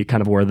and see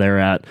kind of where they're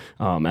at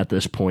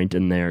this point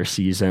in their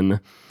season.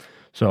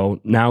 So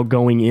now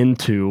going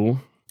into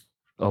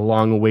a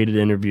long-awaited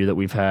interview that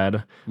we've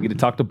had. We get to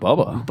talk to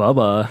Bubba.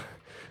 Bubba,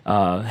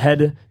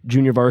 head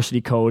junior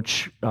varsity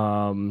coach.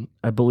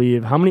 I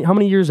believe. How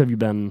many years have you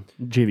been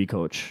JV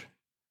coach?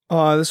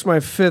 This is my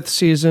 5th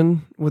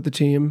season with the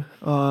team.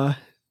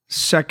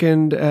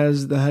 Second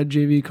as the head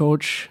JV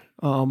coach.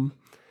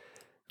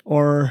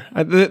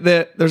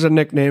 There's a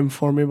nickname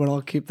for me, but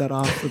I'll keep that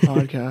off the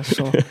podcast.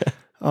 So,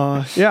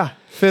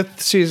 5th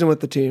season with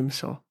the team.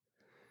 So,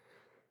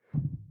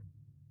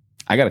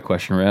 I got a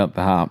question right out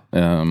the hop,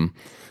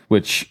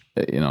 which,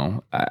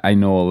 I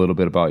know a little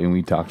bit about you, and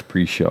we talked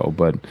pre-show,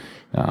 but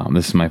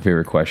this is my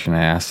favorite question.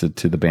 I asked it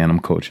to the Bantam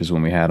coaches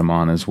when we had them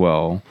on as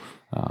well.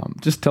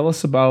 Just tell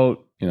us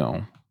about,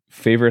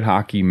 favorite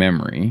hockey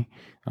memory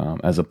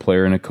as a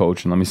player and a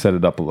coach. And let me set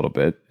it up a little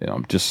bit.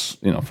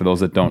 For those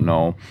that don't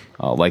know,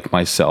 like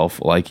myself,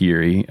 like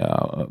Yuri,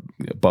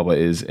 Bubba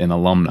is an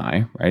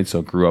alumni, right?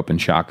 So grew up in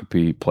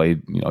Shakopee,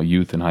 played,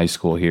 youth and high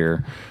school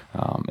here.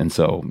 And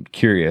so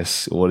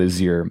curious, what is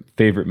your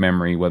favorite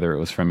memory, whether it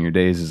was from your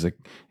days as a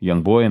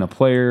young boy and a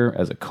player,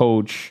 as a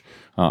coach,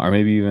 or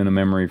maybe even a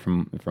memory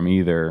from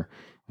either?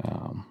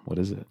 What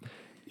is it?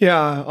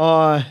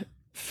 Yeah.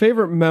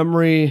 Favorite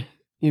memory,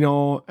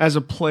 as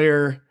a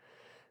player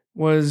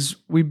was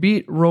we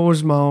beat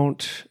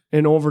Rosemount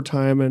in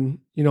overtime, and,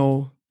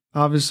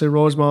 obviously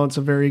Rosemount's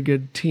a very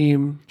good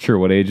team. Sure.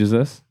 What age is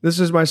this? This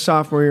is my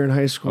sophomore year in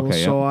high school.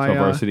 Okay, so a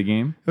varsity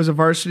game? It was a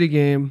varsity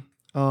game.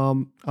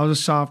 I was a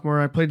sophomore.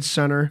 I played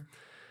center.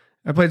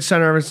 I played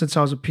center ever since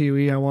I was a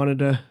peewee. I wanted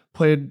to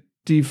play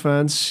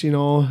defense,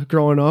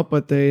 growing up,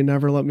 but they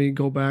never let me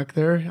go back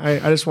there. I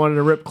just wanted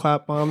to rip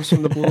clap bombs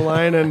from the blue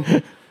line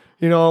and,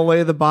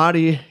 lay the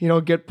body,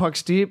 get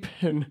pucks deep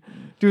and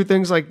do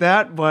things like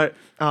that. But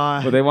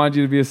they wanted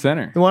you to be a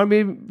center. They wanted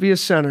me to be a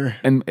center.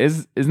 And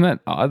isn't that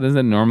odd? Isn't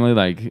that normally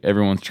like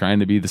everyone's trying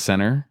to be the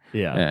center?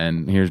 Yeah.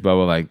 And here's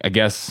Bubba like, I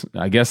guess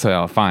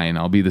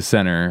I'll be the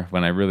center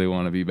when I really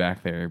want to be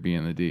back there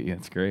being the D.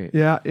 That's great.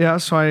 Yeah.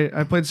 So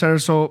I played center.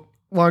 So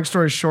long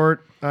story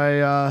short,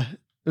 it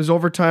was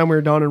overtime. We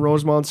were down in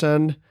Rosemount's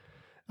end.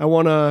 I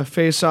won a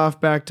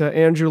face-off back to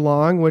Andrew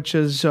Long, which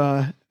is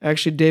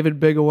actually David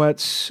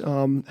Bigowet's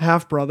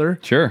half-brother.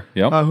 Sure,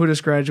 yep. Who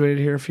just graduated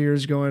here a few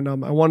years ago. And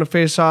I won a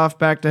face-off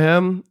back to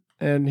him,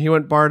 and he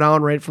went bar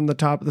down right from the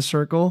top of the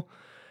circle.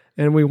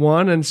 And we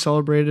won and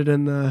celebrated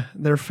in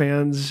their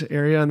fans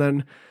area. And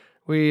then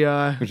we...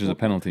 which is a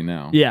penalty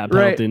now. Yeah,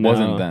 penalty now.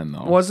 Wasn't then,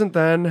 though. Wasn't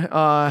then.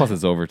 Plus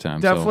it's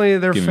overtime. Definitely so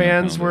their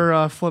fans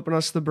were flipping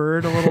us the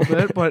bird a little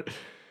bit, but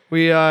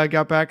we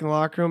got back in the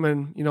locker room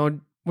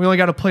and, we only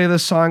got to play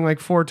this song like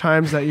 4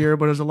 times that year,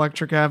 but it was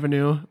Electric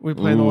Avenue. We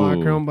played in the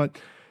locker room, but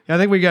I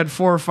think we got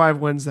 4 or 5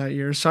 wins that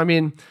year. So, I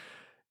mean,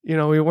 we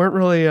weren't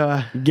really...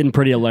 getting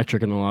pretty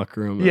electric in the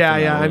locker room.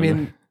 Yeah. I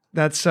mean,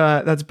 that's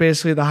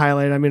basically the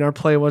highlight. I mean, our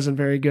play wasn't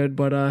very good,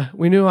 but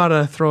we knew how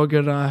to throw a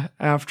good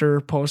after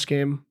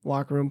post-game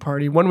locker room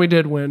party when we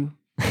did win.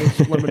 It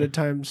was limited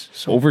times.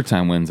 So.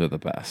 Overtime wins are the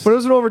best. But it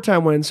was an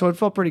overtime win, so it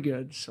felt pretty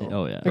good.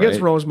 So. Against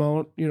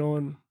Rosemount,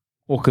 and...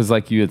 Well, because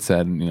like you had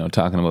said,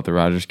 talking about the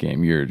Rogers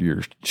game,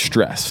 you're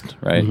stressed,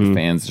 right? Mm-hmm.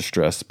 Fans are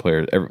stressed, the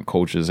players,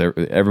 coaches,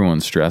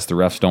 everyone's stressed. The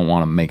refs don't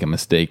want to make a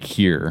mistake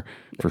here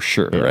for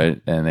sure,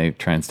 right? And they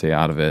try and stay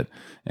out of it.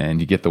 And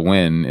you get the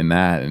win in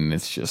that, and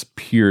it's just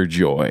pure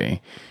joy.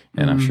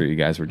 And I'm sure you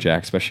guys were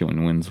jacked, especially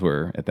when wins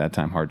were at that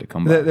time hard to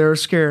come by. They were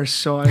scarce,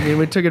 so I mean,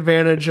 we took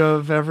advantage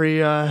of every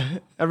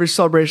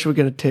celebration we're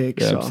going to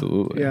take. So,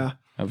 absolutely, yeah,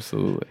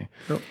 absolutely.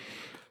 Yep.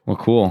 Well,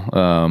 cool.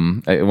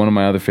 One of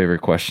my other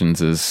favorite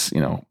questions is,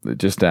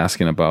 just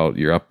asking about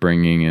your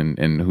upbringing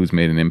and who's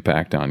made an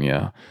impact on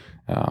you.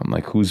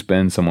 Like who's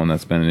been someone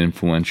that's been an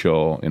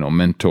influential,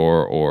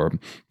 mentor or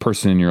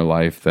person in your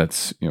life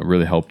that's,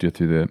 really helped you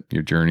through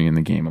your journey in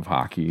the game of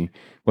hockey,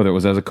 whether it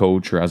was as a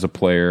coach or as a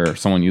player or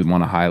someone you'd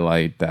want to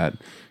highlight that,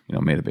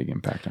 made a big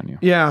impact on you.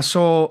 Yeah.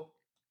 So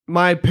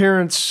my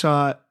parents,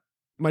 my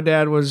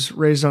dad was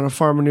raised on a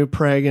farm in New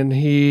Prague, and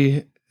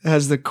he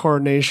has the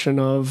coordination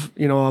of,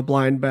 a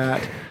blind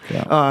bat.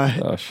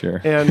 Yeah. Sure.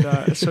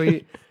 And so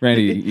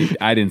Randy,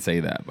 I didn't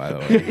say that, by the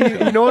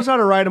way. He knows how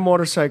to ride a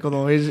motorcycle,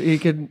 though. He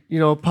could,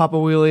 pop a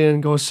wheelie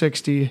and go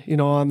 60,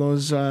 on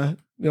those,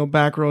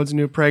 back roads in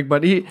New Prague.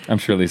 But I'm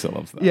sure Lisa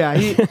loves that. Yeah.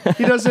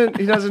 He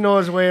doesn't know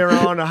his way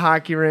around a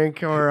hockey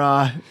rink or,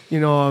 a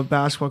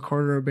basketball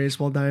court or a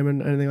baseball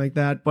diamond, anything like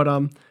that.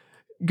 But,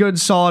 good,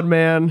 solid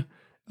man,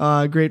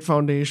 great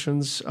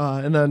foundations.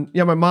 And then,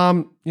 my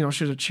mom, she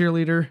was a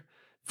cheerleader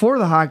for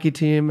the hockey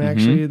team,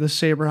 actually, the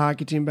Saber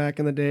Hockey team back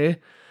in the day.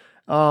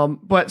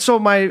 But so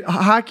my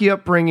hockey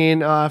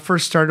upbringing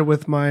first started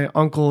with my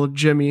uncle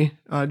Jimmy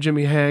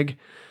Haig,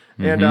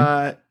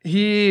 and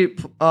he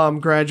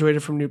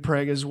graduated from New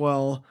Prague as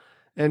well,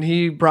 and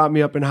he brought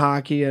me up in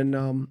hockey.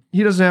 And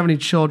he doesn't have any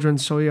children,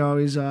 so he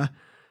always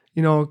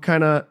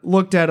kind of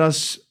looked at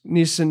us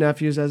nieces and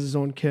nephews as his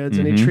own kids,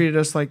 and he treated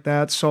us like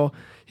that. So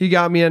he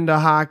got me into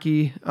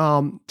hockey,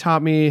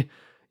 taught me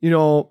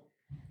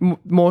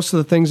most of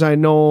the things I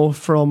know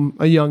from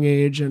a young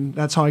age, and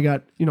that's how I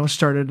got,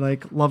 started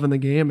like loving the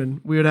game. And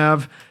we would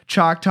have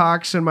chalk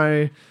talks in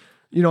my,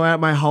 at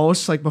my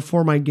house, like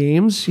before my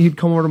games. He'd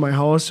come over to my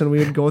house and we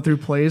would go through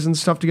plays and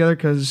stuff together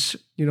because,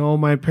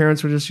 my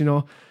parents would just,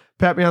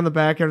 pat me on the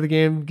back after the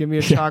game, give me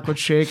a chocolate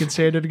shake and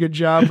say I did a good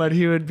job. But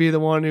he would be the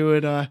one who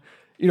would,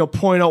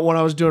 point out what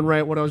I was doing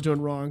right, what I was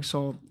doing wrong.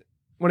 So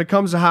when it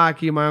comes to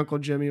hockey, my Uncle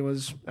Jimmy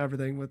was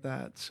everything with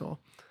that. So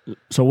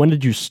when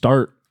did you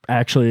start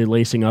actually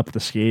lacing up the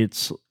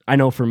skates? I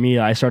know for me,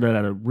 I started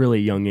at a really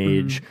young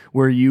age.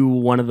 Were you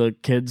one of the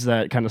kids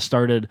that kind of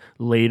started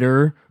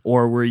later,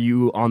 or were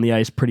you on the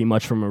ice pretty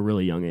much from a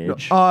really young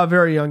age?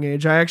 Very young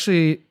age. I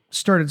actually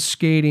started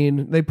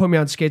skating. They put me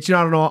on skates.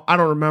 I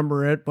don't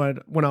remember it,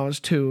 but when I was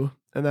 2,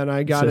 and then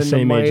I got into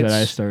same mites. age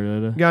that I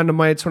started. Got into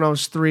mites when I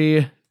was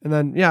 3, and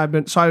then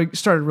I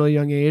started really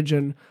young age,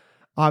 and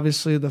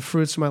obviously the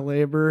fruits of my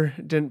labor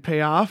didn't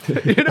pay off, in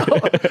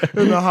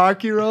the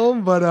hockey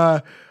realm,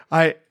 but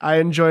I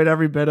enjoyed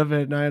every bit of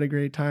it and I had a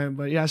great time.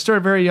 But yeah, I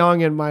started very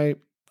young, and my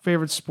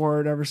favorite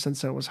sport ever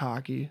since then was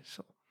hockey.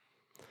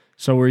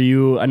 So were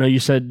you, I know you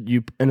said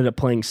you ended up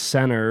playing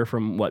center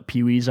from what,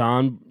 Pee-wees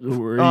on?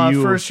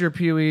 First year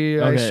Pee-wee,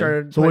 okay. I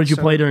started. So what did you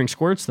center. play during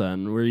squirts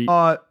then? Were you?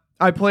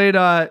 I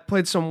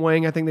played some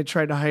wing. I think they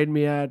tried to hide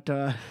me at.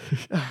 I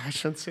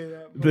shouldn't say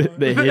that.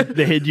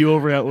 They hid you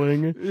over at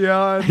wing.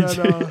 Yeah,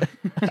 and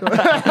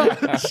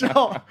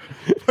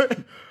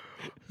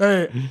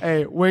then,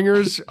 hey,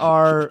 wingers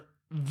are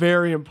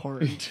very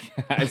important.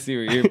 I see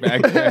where you're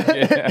back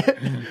there.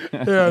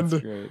 Yeah.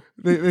 And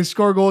they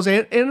score goals,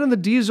 and in the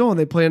D zone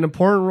they play an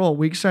important role.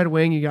 Weak side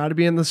wing, you got to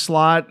be in the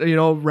slot,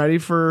 ready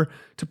to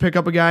pick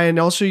up a guy, and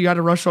also you got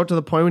to rush out to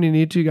the point when you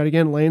need to. You got to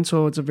get in lane,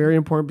 so it's a very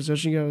important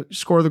position. You got to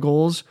score the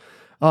goals.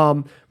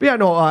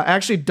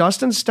 Actually,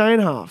 Dustin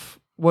Steinhoff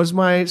was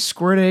my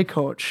squirt A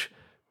coach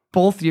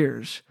both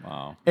years.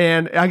 Wow.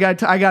 And I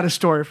got a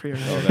story for you.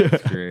 Oh,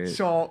 that's great.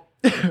 So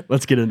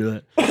let's get into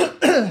it.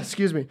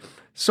 Excuse me.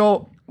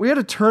 So we had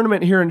a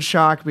tournament here in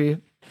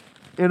Shakopee.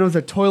 It was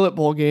a toilet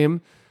bowl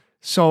game.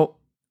 So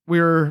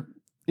we were,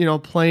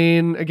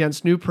 playing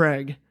against New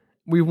Prague.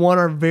 We won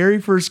our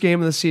very first game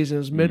of the season. It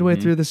was midway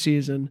through the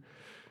season.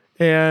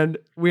 And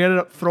we ended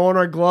up throwing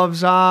our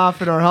gloves off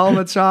and our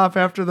helmets off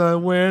after the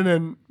win.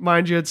 And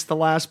mind you, it's the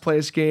last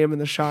place game in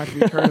the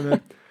Shakopee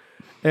tournament.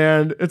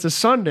 And it's a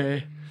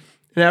Sunday.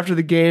 And after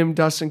the game,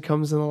 Dustin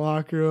comes in the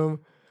locker room.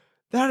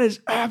 That is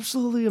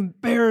absolutely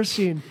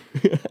embarrassing.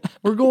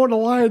 We're going to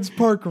Lions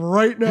Park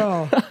right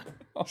now.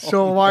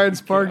 So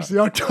Lions Park's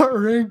the outdoor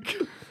rink.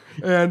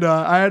 And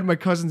I had my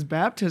cousin's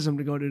baptism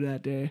to go to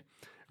that day.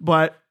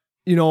 But,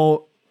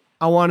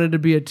 I wanted to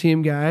be a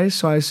team guy.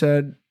 So I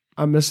said,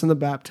 I'm missing the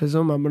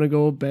baptism. I'm going to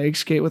go bag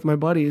skate with my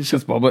buddies.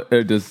 Does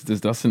Bubba,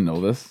 does Dustin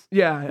know this?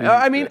 Yeah.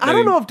 I mean, I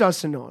don't know if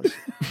Dustin knows.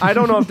 I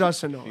don't know if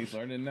Dustin knows. He's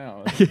learning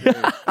now.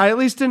 I at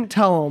least didn't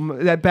tell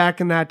him that back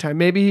in that time.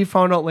 Maybe he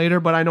found out later,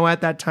 but I know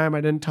at that time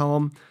I didn't tell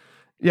him.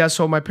 Yeah,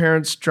 so my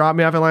parents dropped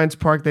me off at Lions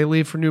Park. They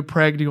leave for New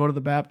Prague to go to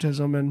the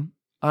baptism, and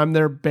I'm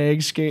there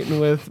bag skating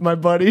with my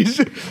buddies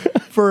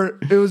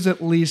it was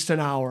at least an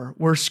hour.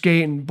 We're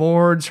skating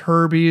boards,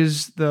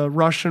 Herbies, the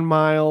Russian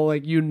mile,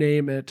 like you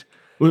name it.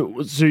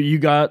 So you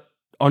got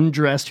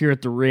undressed here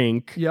at the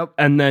rink. Yep.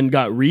 And then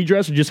got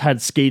redressed or just had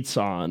skates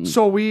on?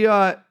 So we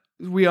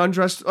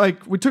undressed,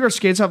 like we took our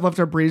skates off, left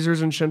our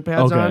breezers and shin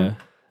pads on,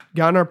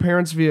 got in our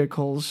parents'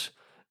 vehicles.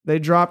 They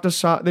dropped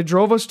us off. They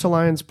drove us to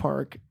Lions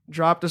Park,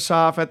 dropped us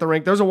off at the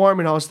rink. There's a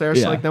warming house there.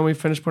 So then we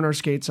finished putting our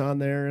skates on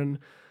there and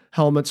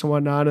helmets and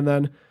whatnot. And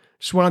then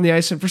just went on the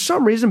ice. And for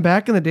some reason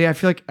back in the day, I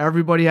feel like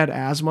everybody had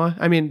asthma.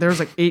 I mean, there's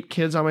like 8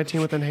 kids on my team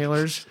with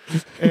inhalers.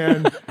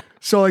 And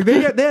so like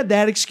they had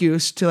that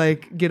excuse to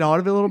like get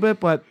out of it a little bit,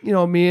 but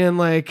me and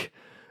like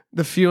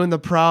the few and the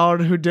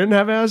proud who didn't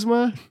have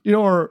asthma,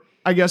 or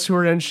I guess who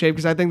were in shape,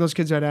 because I think those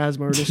kids who had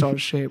asthma were just out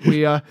of shape.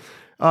 We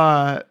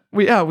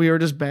were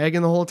just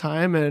bagging the whole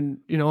time, and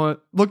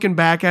looking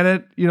back at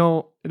it,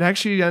 it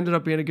actually ended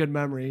up being a good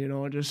memory.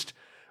 just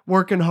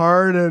working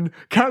hard and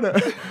kind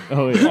of.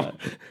 Oh yeah.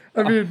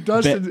 I mean,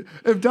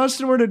 if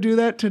Dustin were to do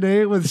that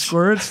today with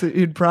squirts,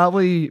 he'd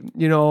probably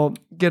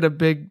get a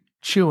big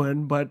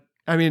chewing, but.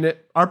 I mean,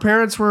 our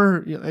parents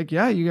were like,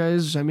 yeah, you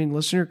guys, listen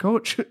to your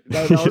coach.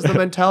 That was the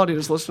mentality.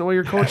 Just listen to what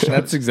your coach says.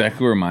 That's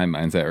exactly where my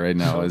mind's at right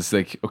now. Is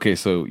like, okay,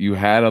 so you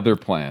had other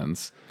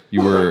plans.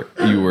 You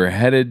were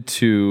headed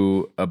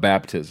to a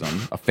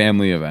baptism, a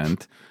family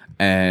event,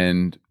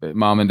 and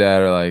mom and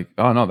dad are like,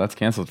 oh, no, that's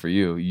canceled for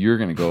you. You're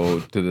going to go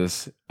to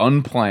this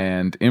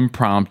unplanned,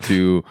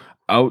 impromptu,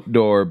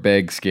 outdoor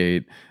bag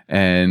skate,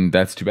 and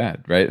that's too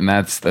bad, right? And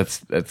that's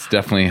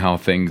definitely how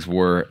things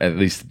were, at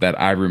least that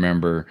I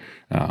remember.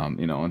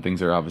 And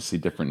things are obviously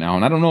different now,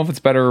 and I don't know if it's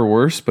better or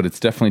worse, but it's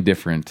definitely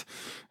different.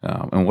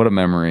 And what a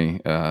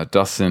memory,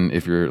 Dustin!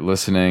 If you're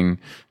listening,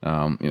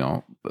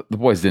 the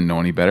boys didn't know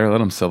any better. Let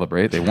them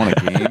celebrate. They won a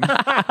game,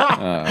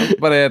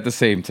 but at the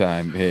same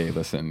time, hey,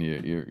 listen,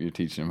 you're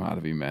teaching them how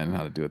to be men,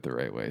 how to do it the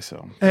right way.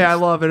 So hey, I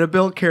love it. It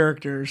built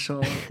character.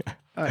 So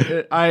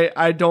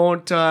I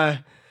don't.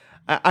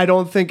 I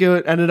don't think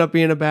it ended up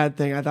being a bad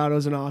thing. I thought it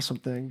was an awesome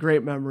thing.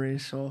 Great memory.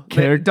 So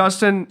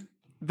Dustin,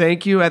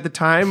 thank you. At the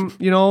time,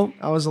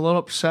 I was a little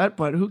upset,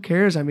 but who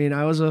cares? I mean,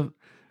 I was a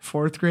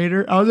fourth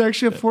grader. I was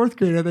actually a fourth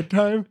grader at the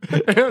time.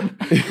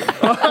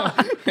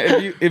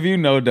 If you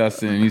know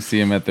Dustin and you see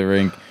him at the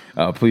rink,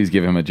 please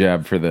give him a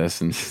jab for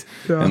this and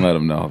let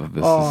him know that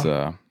this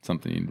is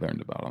something you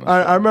learned about. On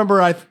I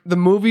remember the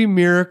movie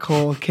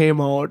Miracle came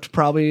out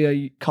probably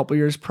a couple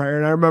years prior,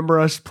 and I remember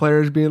us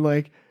players being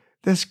like,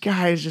 this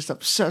guy is just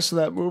obsessed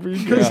with that movie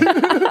because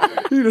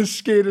he just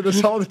skated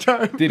us all the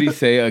time. Did he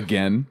say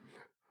again?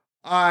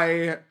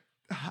 I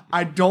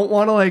don't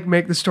want to like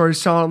make the story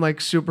sound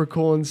like super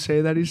cool and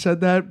say that he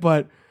said that,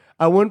 but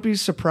I wouldn't be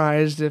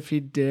surprised if he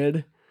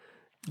did.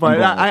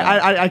 But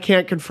I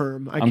can't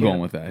confirm. I'm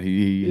going with that.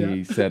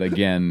 He said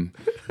again,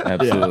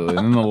 absolutely.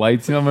 And then the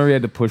lights, remember he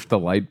had to push the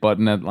light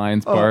button at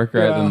Lions Park,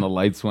 right? And the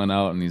lights went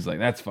out, and he's like,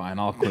 "That's fine,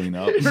 I'll clean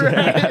up."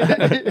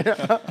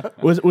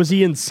 Was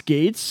he in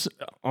skates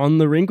on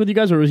the rink with you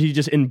guys, or was he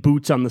just in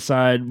boots on the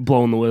side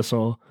blowing the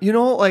whistle?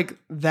 Like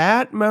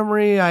that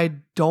memory, I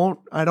don't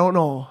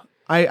know.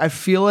 I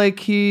feel like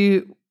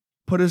he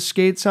put his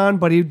skates on,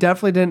 but he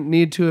definitely didn't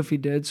need to if he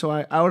did. So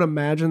I would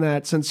imagine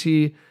that since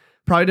he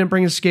probably didn't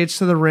bring his skates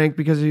to the rink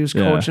because he was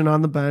coaching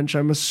on the bench,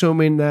 I'm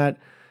assuming that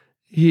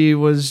he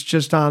was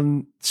just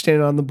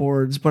standing on the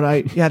boards.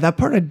 But that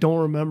part I don't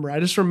remember. I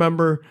just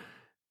remember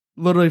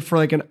literally for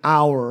like an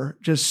hour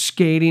just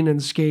skating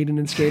and skating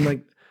and skating,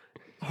 like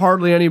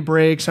hardly any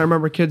breaks. I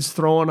remember kids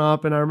throwing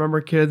up, and I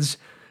remember kids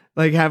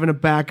like having to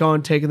back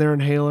on, taking their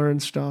inhaler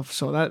and stuff.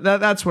 So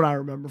that's what I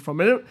remember from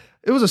it.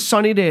 It was a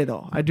sunny day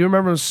though. I do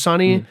remember it was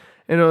sunny,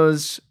 and it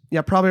was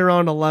probably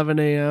around 11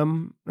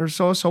 a.m. or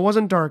so. So it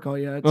wasn't dark out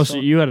yet. Oh, so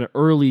you had an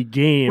early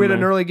game. We had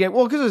an early game.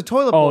 Well, because it was a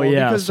toilet bowl. Oh,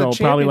 yeah. Because so the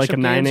probably like a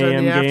 9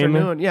 a.m. game.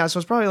 Afternoon. Yeah, so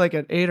it's probably like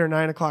an 8 or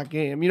 9 o'clock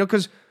game.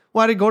 Because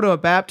I had to go to a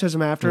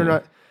baptism after,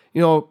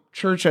 and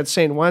church at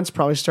St. Wentz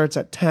probably starts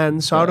at 10.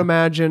 So I would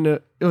imagine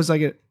it was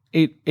like an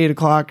 8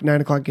 o'clock,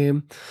 9 o'clock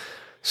game.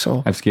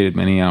 So I've skated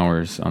many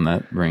hours on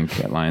that rink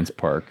at Lions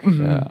Park,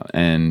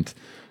 and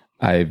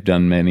I've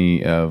done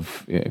many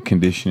of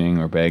conditioning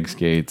or bag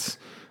skates.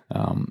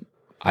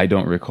 I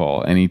don't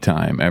recall any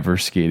time ever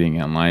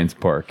skating on Lions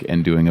Park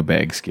and doing a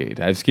bag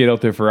skate. I've skated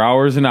out there for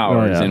hours and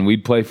hours, and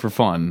we'd play for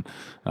fun.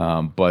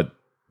 But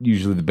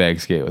usually the bag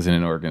skate was in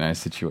an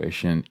organized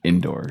situation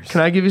indoors. Can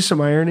I give you some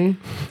irony?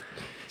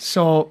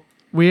 So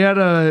we had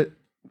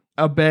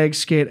a bag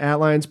skate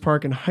at Lions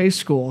Park in high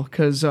school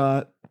because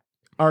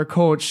our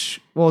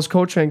coach, it was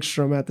Coach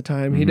Engstrom at the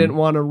time, he didn't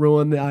want to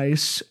ruin the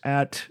ice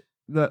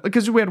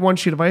because we had one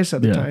sheet of ice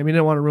at the time. He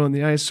didn't want to ruin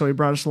the ice, so he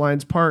brought us to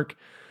Lions Park.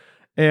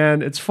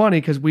 And it's funny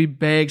because we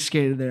bag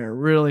skated there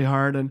really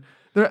hard, and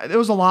there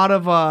was a lot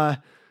of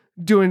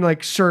doing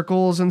like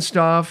circles and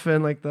stuff,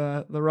 and like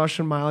the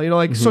Russian mile,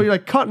 so you're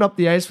like cutting up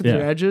the ice with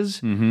your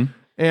edges.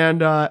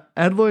 And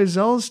Ed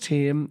Loisel's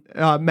team,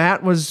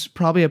 Matt was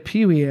probably a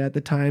peewee at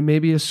the time,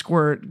 maybe a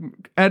squirt.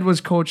 Ed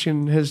was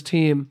coaching his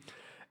team,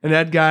 and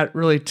Ed got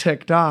really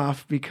ticked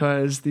off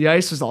because the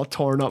ice was all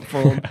torn up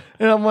for him.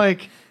 And I'm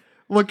like,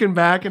 looking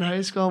back in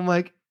high school, I'm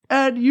like,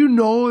 Ed,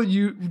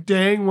 you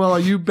dang well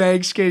you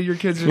bag skated your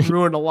kids and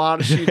ruined a lot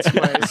of sheets of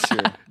ice.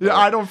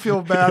 I don't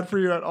feel bad for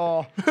you at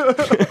all.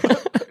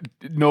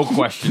 No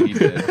question he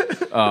did.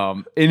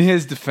 In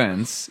his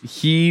defense,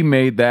 he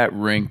made that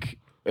rink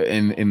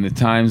in the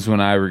times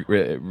when I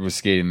was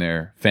skating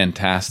there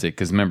fantastic.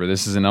 Because remember,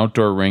 this is an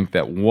outdoor rink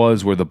that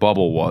was where the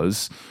bubble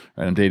was.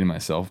 Right, I'm dating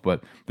myself,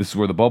 but this is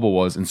where the bubble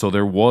was. And so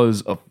there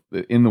was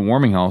in the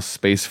warming house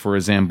space for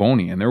a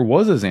Zamboni, and there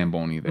was a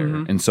Zamboni there.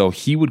 And so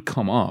he would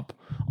come up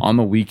on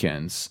the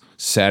weekends,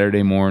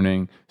 Saturday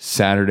morning,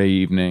 Saturday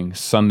evening,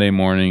 Sunday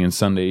morning, and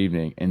Sunday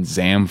evening, and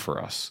zam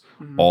for us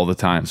all the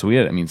time. So we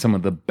had, some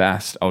of the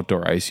best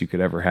outdoor ice you could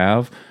ever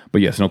have.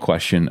 But yes, no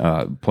question,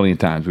 plenty of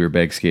times we were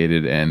bag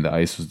skated and the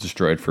ice was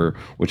destroyed for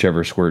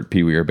whichever squirt,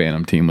 peewee, or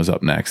bantam team was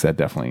up next. That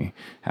definitely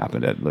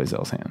happened at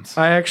Loisel's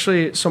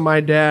hands. So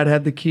my dad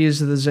had the keys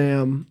to the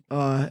zam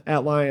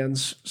at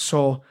Lions.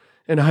 So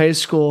in high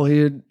school,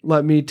 he'd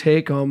let me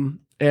take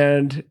them,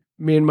 and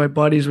me and my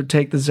buddies would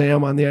take the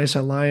zam on the ice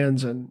at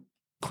Lions and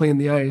clean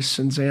the ice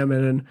and zam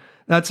it. And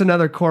that's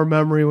another core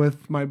memory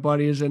with my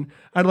buddies. And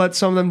I'd let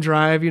some of them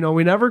drive.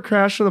 We never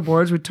crashed on the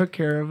boards. We took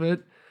care of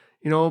it,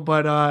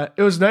 but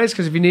it was nice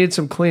because if you needed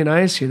some clean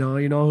ice, you know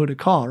who to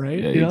call, right?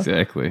 Yeah,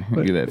 exactly.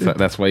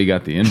 That's why you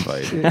got the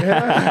invite.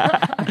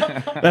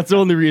 That's the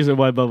only reason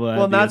why Bubba had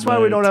Well, that's invite.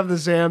 why we don't have the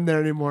zam there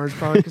anymore. It's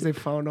probably because they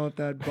found out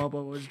that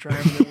Bubba was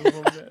driving it a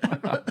little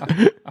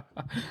bit.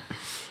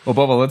 Well,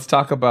 Bubba, let's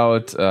talk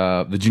about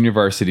the junior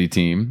varsity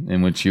team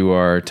in which you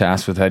are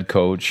tasked with head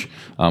coach.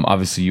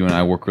 Obviously, you and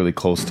I work really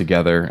close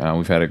together.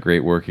 We've had a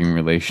great working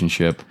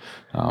relationship.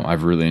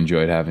 I've really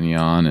enjoyed having you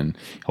on, and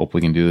hope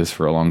we can do this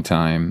for a long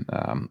time.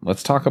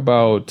 Let's talk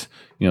about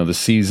the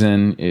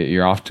season.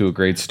 You're off to a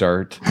great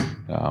start.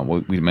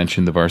 We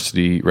mentioned the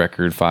varsity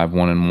record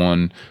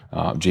 5-1-1.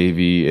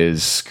 JV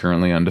is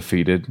currently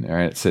undefeated, all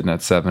right, sitting at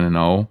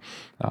 7-0.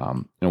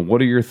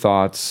 What are your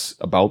thoughts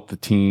about the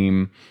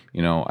team?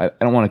 I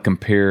don't want to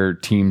compare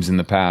teams in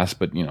the past,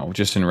 but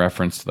just in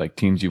reference to like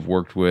teams you've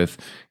worked with,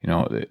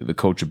 the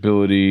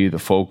coachability, the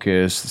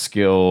focus, the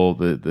skill,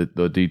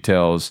 the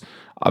details.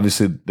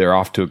 Obviously, they're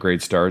off to a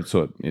great start,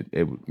 so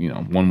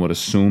one would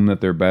assume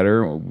that they're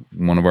better.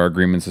 One of our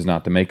agreements is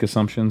not to make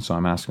assumptions, so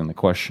I'm asking the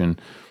question.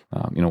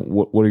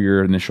 What are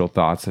your initial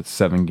thoughts at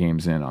 7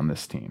 games in on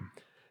this team?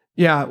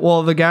 Yeah,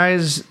 well, the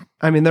guys,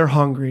 they're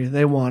hungry.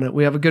 They want it.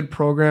 We have a good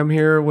program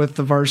here with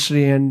the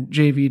varsity and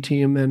JV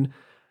team. And,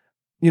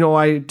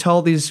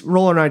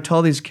 Roller and I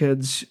tell these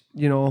kids,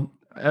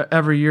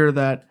 every year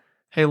that,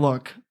 hey,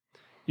 look,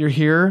 you're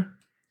here,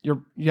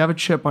 you have a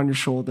chip on your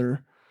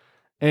shoulder.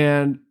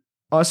 And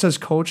us as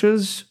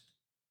coaches,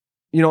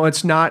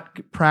 it's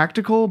not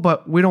practical,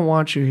 but we don't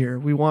want you here.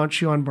 We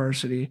want you on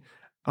varsity.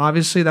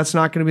 Obviously, that's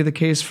not going to be the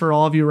case for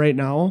all of you right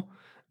now,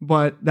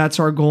 but that's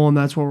our goal and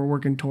that's what we're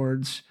working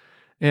towards.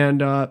 And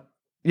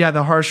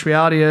the harsh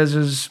reality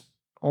is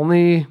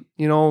only,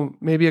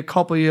 maybe a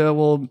couple of you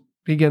will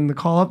be getting the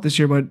call up this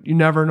year, but you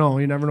never know.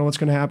 You never know what's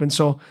going to happen.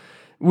 So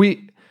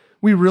we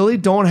really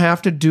don't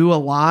have to do a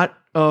lot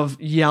of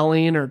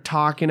yelling or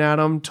talking at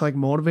them to like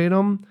motivate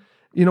them.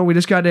 We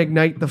just got to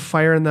ignite the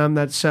fire in them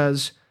that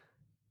says,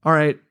 all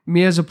right,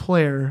 me as a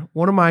player,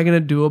 what am I going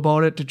to do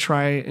about it to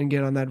try and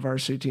get on that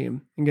varsity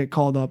team and get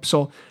called up?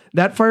 So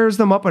that fires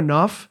them up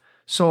enough.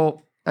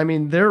 So,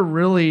 they're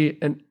really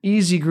an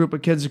easy group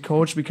of kids to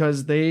coach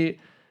because we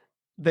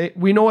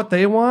know what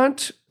they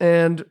want,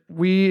 and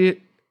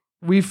we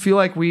feel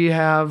like we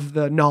have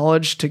the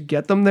knowledge to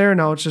get them there.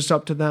 Now it's just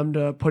up to them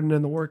to put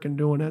in the work and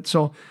doing it.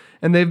 So,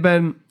 and they've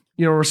been,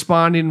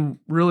 responding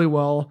really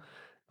well.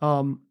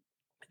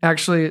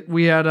 Actually,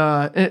 we had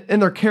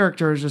and their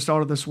character is just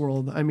out of this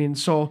world.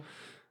 So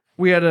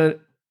we had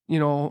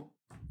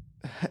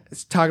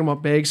it's talking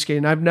about bag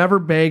skating. I've never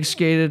bag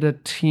skated a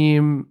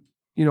team,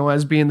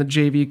 as being the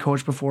JV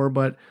coach before,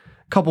 but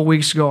a couple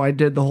weeks ago I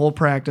did the whole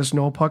practice,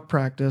 no puck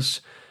practice,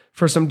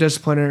 for some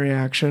disciplinary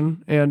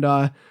action. And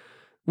I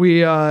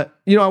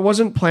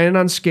wasn't planning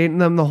on skating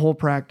them the whole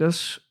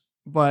practice,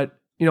 but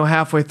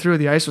halfway through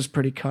the ice was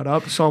pretty cut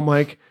up. So I'm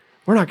like,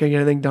 we're not going to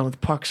get anything done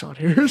with pucks out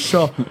here.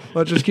 So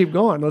let's just keep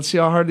going. Let's see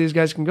how hard these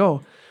guys can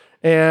go.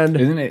 And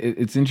isn't it?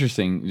 It's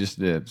interesting. Just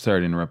sorry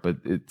to interrupt, but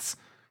it's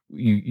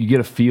you get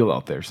a feel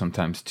out there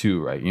sometimes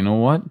too, right? You know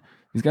what?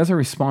 These guys are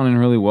responding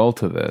really well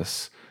to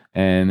this,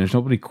 and there's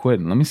nobody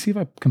quitting. Let me see if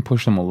I can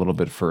push them a little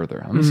bit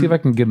further. Let me see if I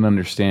can get an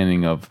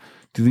understanding of,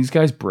 do these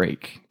guys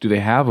break? Do they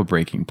have a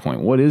breaking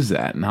point? What is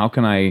that? And how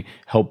can I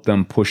help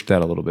them push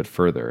that a little bit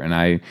further? And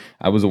I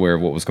was aware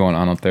of what was going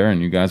on out there, and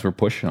you guys were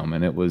pushing them,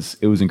 and it was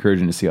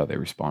encouraging to see how they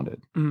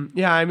responded.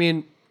 Yeah,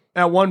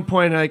 at one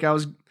point,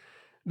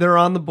 they're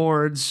on the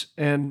boards,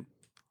 and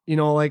they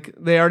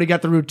already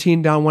got the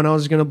routine down when I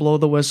was going to blow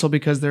the whistle,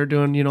 because they're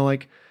doing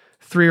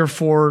 3 or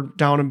 4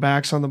 down and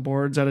backs on the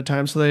boards at a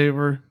time. So they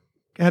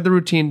had the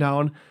routine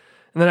down,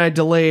 and then I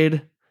delayed,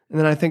 and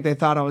then I think they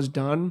thought I was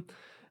done.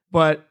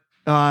 But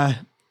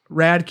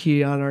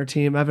Radke on our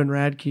team, Evan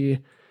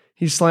Radke,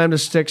 he slammed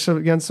his sticks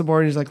against the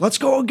board, and he's like, let's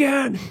go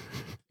again.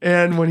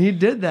 And when he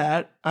did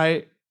that,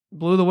 I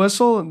blew the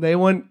whistle, and they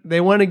went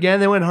again.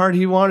 They went hard.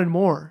 He wanted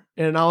more.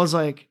 And I was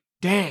like,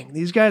 dang,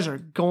 these guys are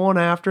going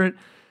after it.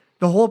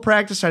 The whole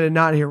practice, I did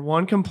not hear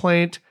one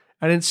complaint.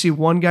 I didn't see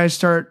one guy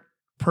start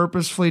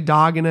purposefully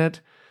dogging it.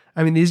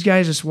 These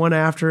guys just went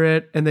after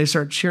it, and they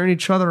started cheering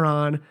each other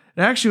on.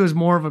 It actually was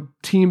more of a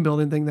team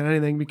building thing than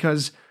anything,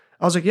 because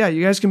I was like, yeah,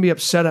 you guys can be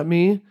upset at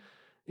me,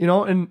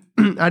 and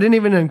I didn't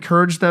even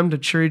encourage them to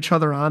cheer each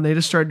other on. They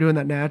just started doing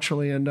that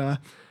naturally, and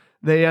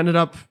they ended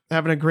up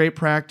having a great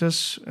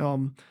practice.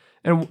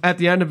 And at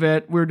the end of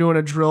it, we were doing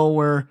a drill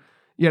where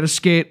you had to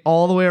skate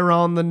all the way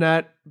around the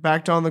net,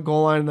 back down the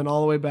goal line, and then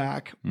all the way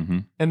back. Mm-hmm.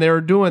 And they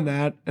were doing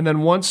that. And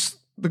then once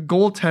the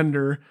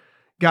goaltender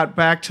got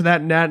back to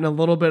that net and a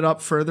little bit up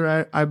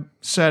further, I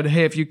said,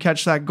 hey, if you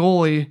catch that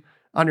goalie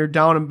on your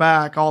down and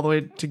back all the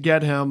way to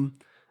get him,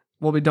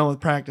 we'll be done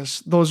with practice.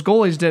 Those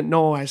goalies didn't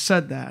know I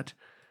said that.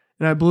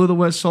 And I blew the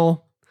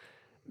whistle.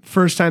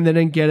 First time they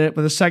didn't get it,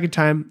 but the second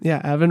time, yeah,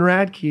 Evan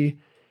Radke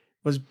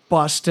was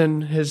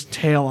busting his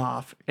tail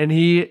off. And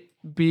he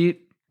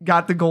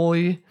got the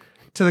goalie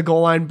to the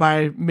goal line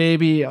by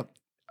maybe a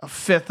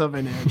fifth of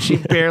an inch. He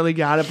barely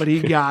got it, but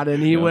he got it.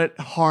 And he went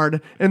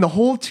hard. And the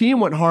whole team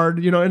went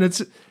hard, and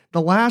it's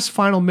the last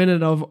final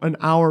minute of an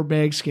hour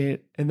bag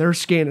skate, and they're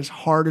skating as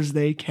hard as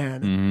they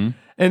can. Mm-hmm.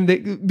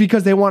 And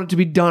because they want it to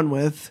be done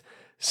with,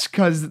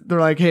 because they're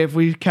like, hey, if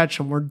we catch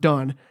them, we're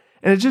done.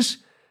 And it just,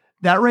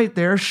 that right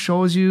there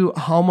shows you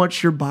how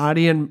much your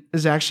body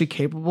is actually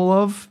capable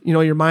of.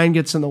 Your mind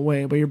gets in the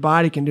way, but your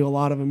body can do a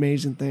lot of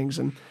amazing things.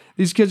 And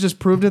these kids just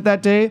proved it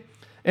that day.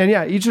 And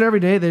yeah, each and every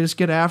day they just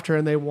get after,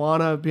 and they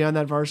want to be on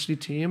that varsity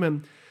team.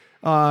 And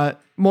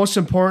most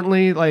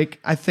importantly,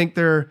 I think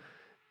they're,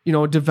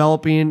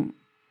 developing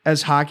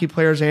as hockey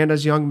players and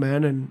as young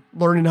men, and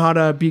learning how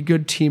to be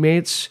good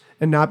teammates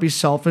and not be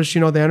selfish.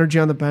 The energy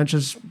on the bench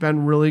has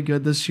been really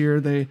good this year.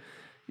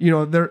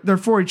 They're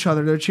for each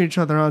other. They're cheering each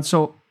other on.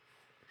 So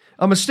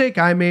a mistake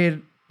I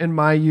made in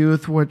my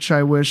youth, which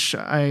I wish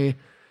I,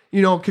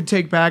 could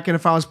take back. And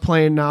if I was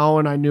playing now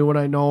and I knew what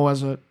I know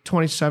as a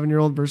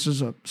 27-year-old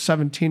versus a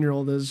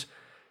 17-year-old, is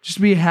just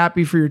be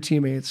happy for your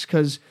teammates.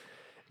 Because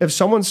if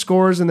someone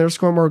scores and they're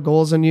scoring more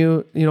goals than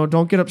you,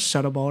 don't get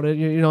upset about it.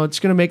 It's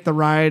going to make the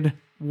ride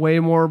way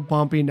more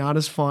bumpy, not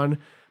as fun.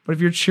 But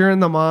if you're cheering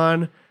them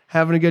on,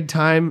 having a good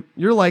time,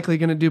 you're likely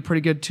going to do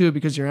pretty good too,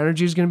 because your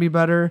energy is going to be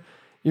better.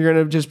 You're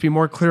going to just be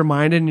more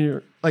clear-minded, and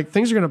you're like,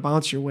 things are going to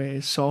bounce your way.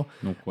 So,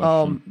 no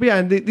question. But yeah,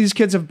 and these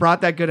kids have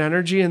brought that good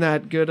energy and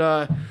that good,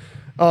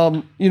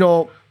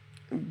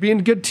 being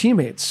good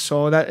teammates.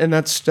 So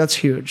that's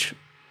huge.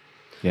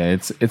 Yeah,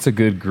 it's a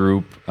good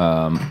group.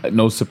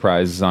 No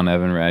surprises on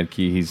Evan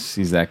Radke.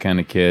 He's that kind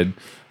of kid,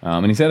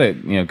 and he's had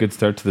a good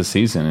start to the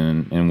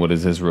season. And what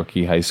is his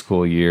rookie high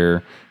school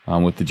year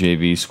with the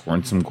JV,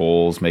 scoring some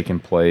goals, making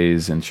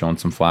plays, and showing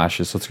some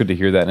flashes. So it's good to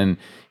hear that. And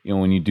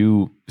when you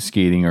do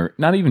skating, or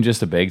not even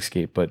just a bag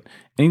skate, but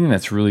anything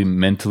that's really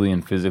mentally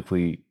and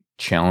physically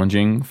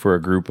challenging for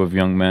a group of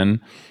young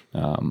men,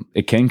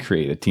 it can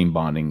create a team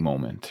bonding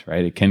moment,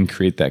 right? It can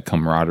create that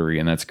camaraderie,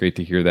 and that's great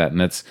to hear that.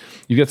 And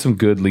you've got some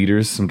good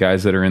leaders, some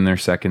guys that are in their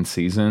second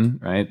season,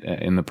 right,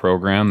 in the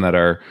program that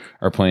are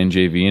playing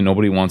JV, and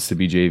nobody wants to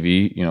be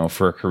JV,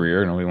 for a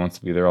career. Nobody wants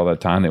to be there all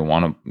that time. They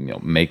want to,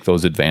 make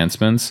those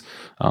advancements.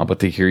 But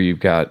to hear you've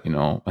got,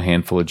 a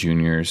handful of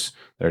juniors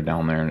that are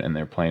down there and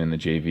they're playing in the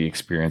JV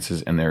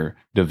experiences, and they're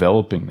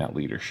developing that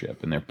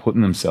leadership, and they're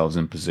putting themselves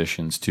in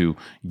positions to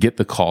get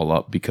the call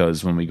up,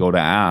 because when we go to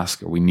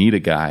ask, or we need a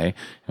guy,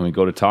 and we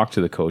go to talk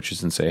to the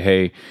coaches and say,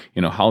 hey,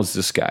 how's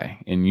this guy?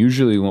 And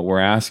usually what we're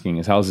asking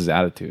is, how's his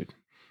attitude?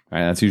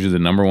 Right? That's usually the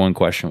number one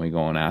question we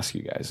go and ask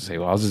you guys, to say,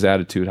 well, how's his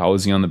attitude? How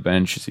is he on the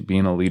bench? Is he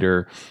being a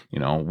leader?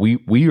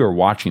 We are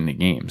watching the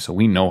game, so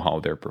we know how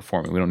they're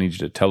performing. We don't need you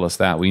to tell us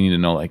that. We need to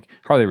know,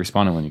 how are they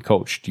responding when you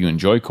coach? Do you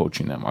enjoy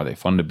coaching them? Are they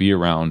fun to be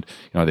around?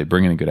 Are they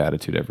bringing a good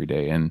attitude every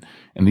day? And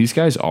these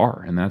guys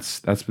are, and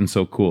that's been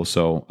so cool.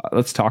 So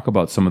let's talk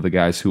about some of the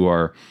guys who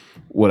are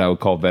what I would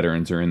call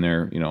veterans, or in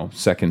their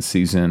second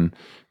season.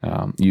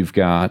 You've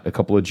got a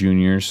couple of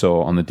juniors.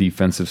 So on the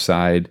defensive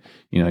side,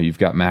 you've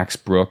got Max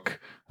Brook.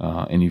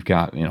 And you've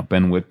got,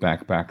 Ben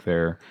Whitback back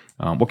there.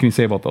 What can you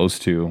say about those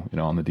two,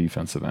 on the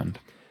defensive end?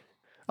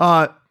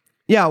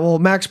 Yeah, well,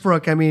 Max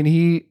Brook,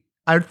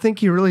 I think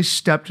he really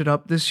stepped it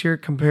up this year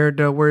compared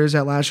to where he was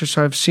at last year.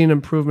 So I've seen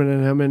improvement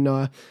in him,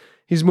 and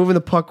he's moving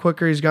the puck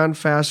quicker. He's gotten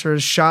faster.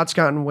 His shot's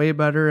gotten way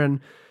better, and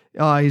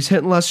he's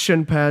hitting less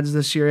shin pads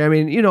this year.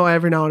 Every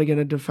now and again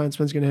a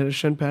defenseman's going to hit a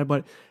shin pad,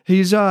 but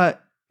he's a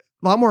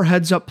lot more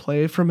heads up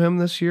play from him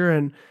this year,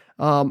 and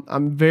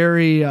I'm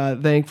very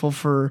thankful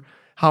for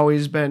how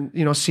he's been,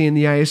 seeing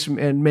the ice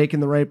and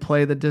making the right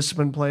play, the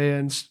disciplined play.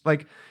 And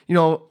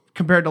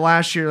compared to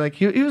last year,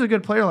 he was a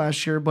good player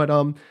last year, but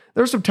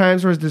there were some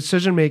times where his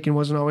decision-making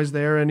wasn't always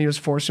there, and he was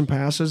forcing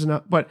passes.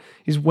 But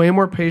he's way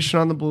more patient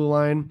on the blue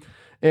line.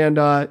 And,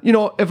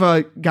 if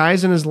a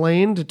guy's in his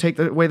lane to take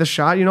away the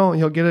shot,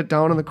 he'll get it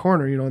down in the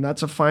corner, and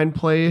that's a fine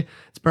play.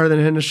 It's better than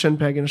hitting a shin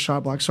peg in a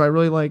shot block. So I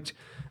really liked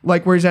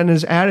where he's at, and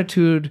his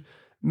attitude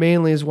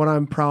mainly is what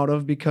I'm proud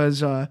of,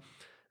 because,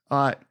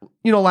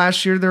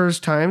 last year there was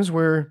times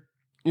where,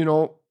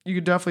 you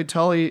could definitely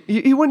tell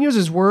he wouldn't use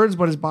his words,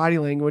 but his body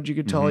language, you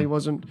could tell he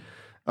wasn't,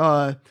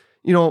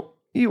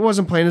 he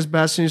wasn't playing his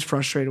best, and he's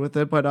frustrated with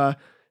it. But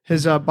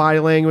his body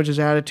language, his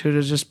attitude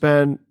has just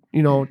been,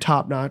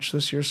 top notch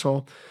this year.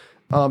 So,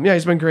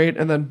 he's been great.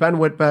 And then Ben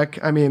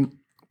Whitbeck,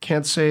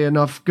 can't say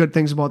enough good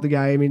things about the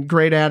guy.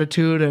 Great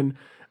attitude, and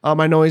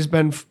I know he's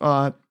been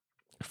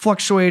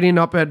fluctuating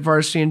up at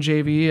varsity and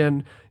JV,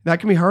 and that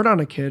can be hard on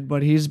a kid,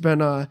 but he's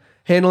been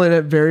handling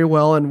it very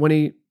well. And when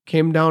he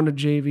came down to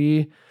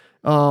JV,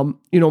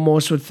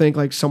 most would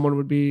think someone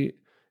would be,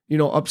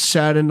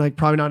 upset and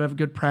probably not have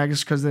good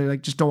practice because they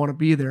just don't want to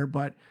be there.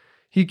 But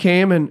he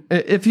came, and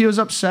if he was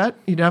upset,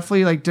 he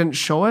definitely didn't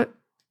show it.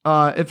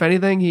 If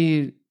anything,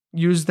 he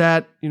used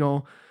that,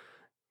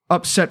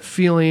 upset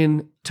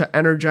feeling to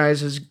energize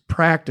his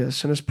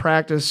practice. And his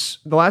practice,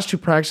 the last two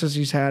practices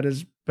he's had,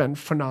 has been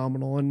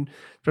phenomenal, and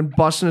been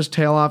busting his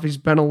tail off. He's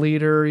been a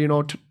leader,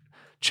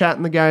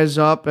 chatting the guys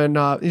up, and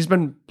he's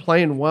been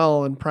playing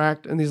well in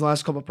these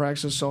last couple of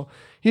practices. So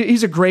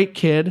he's a great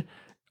kid,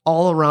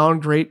 all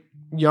around, great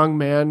young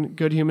man,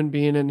 good human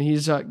being, and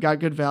he's got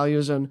good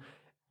values. And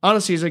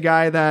honestly, he's a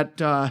guy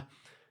that,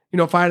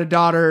 if I had a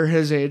daughter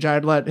his age,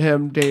 I'd let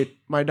him date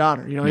my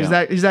daughter. He's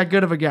that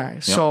good of a guy.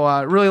 Yep.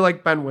 So really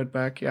like Ben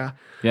Whitbeck. Yeah.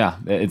 Yeah,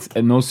 it's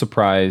no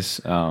surprise.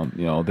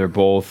 They're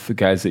both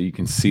guys that you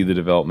can see the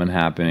development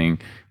happening.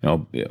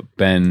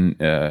 Ben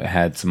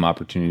had some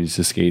opportunities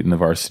to skate in the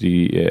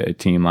varsity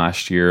team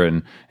last year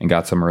and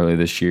got some early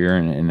this year,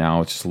 and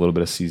now it's just a little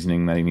bit of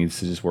seasoning that he needs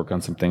to just work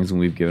on some things, and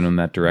we've given him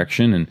that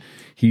direction. And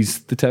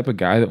he's the type of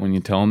guy that when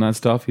you tell him that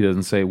stuff, he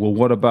doesn't say, "Well,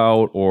 what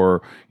about?"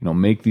 or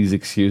make these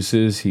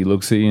excuses. He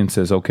looks at you and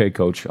says, "Okay,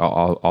 coach,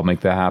 I'll make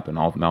that happen.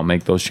 I'll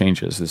make those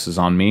changes. This is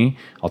on me.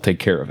 I'll take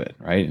care of it."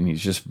 Right, and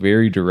he's just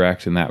very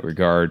direct in that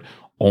regard.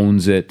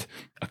 Owns it,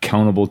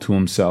 accountable to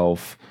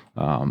himself.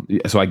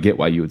 So I get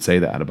why you would say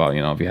that about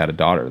if you had a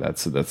daughter.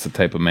 That's the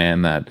type of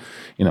man that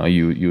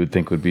you would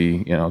think would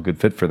be a good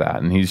fit for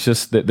that. And he's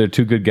just they're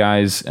two good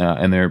guys,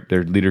 and their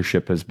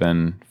leadership has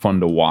been fun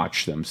to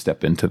watch them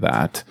step into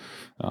that.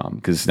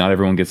 Because not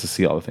everyone gets to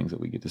see all the things that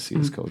we get to see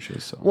as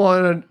coaches. So.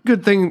 Well, and a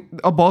good thing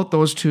about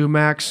those two,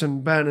 Max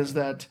and Ben, is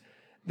that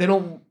they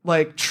don't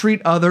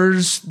treat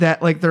others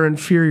that like they're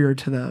inferior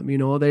to them.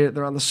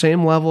 They're on the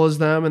same level as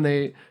them, and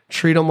they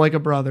treat them like a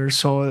brother.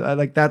 So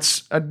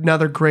that's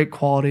another great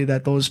quality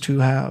that those two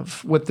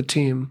have with the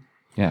team.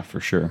 Yeah, for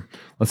sure.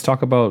 Let's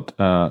talk about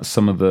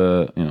some of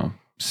the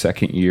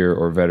second year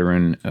or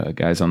veteran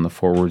guys on the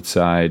forward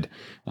side.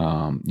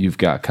 You've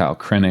got Kyle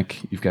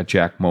Krennick, you've got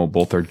Jack Moe,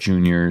 both are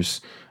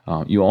juniors.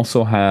 You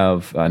also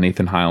have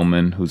Nathan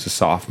Heilman, who's a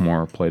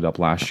sophomore, played up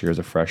last year as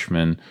a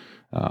freshman.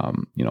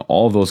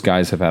 All of those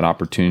guys have had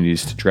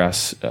opportunities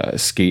to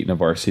skate in a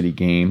varsity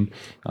game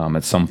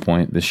at some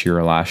point this year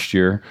or last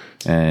year.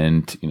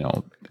 And,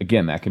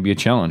 again, that can be a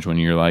challenge when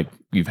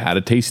you've had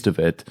a taste of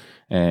it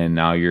and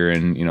now you're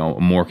in, a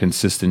more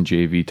consistent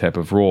JV type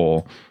of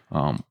role.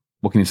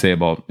 What can you say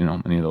about,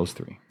 any of those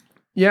three?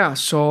 Yeah.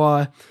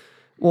 So,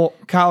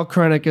 Kyle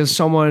Krennick is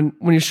someone,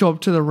 when you show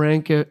up to the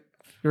rink, if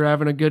you're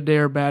having a good day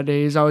or a bad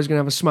day, he's always going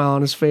to have a smile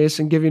on his face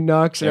and give you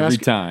knucks. And every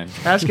time.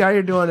 Ask how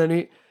you're doing.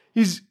 And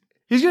he's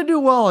going to do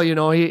well.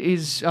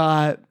 He's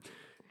got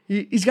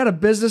a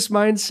business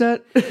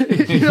mindset.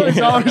 He's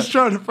always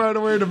trying to find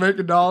a way to make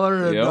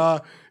 $1.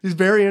 And he's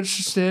very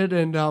interested.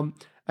 And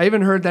I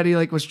even heard that he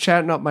was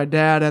chatting up my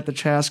dad at the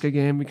Chaska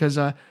game because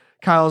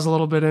Kyle's a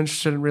little bit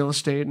interested in real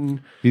estate,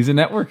 and he's a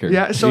networker.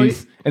 Yeah, so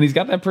he's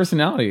got that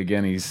personality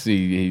again.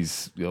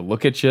 He's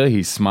look at you,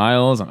 he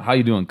smiles. How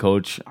you doing,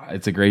 coach?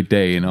 It's a great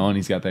day, and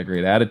he's got that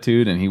great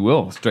attitude, and he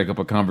will strike up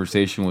a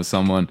conversation with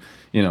someone,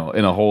 in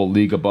a whole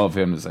league above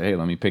him to say, hey,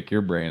 let me pick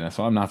your brain.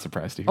 So I'm not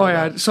surprised to hear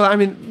that. So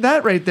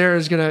that right there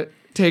is gonna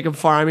take him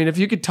far. If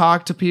you could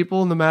talk to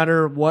people no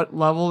matter what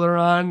level they're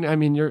on,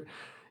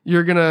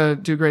 you're gonna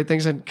do great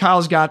things. And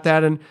Kyle's got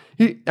that, and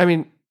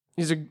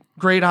he's a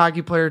great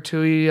hockey player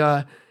too.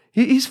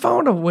 He's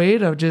found a way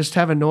to just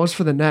have a nose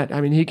for the net.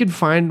 He can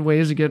find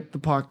ways to get the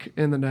puck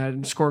in the net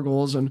and score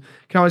goals, and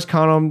can always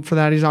count on him for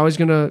that. He's always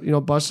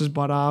gonna bust his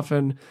butt off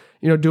and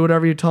do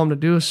whatever you tell him to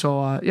do. So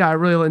I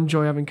really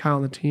enjoy having Kyle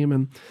on the team.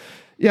 And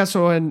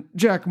and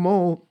Jack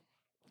Moe,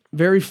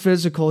 very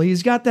physical.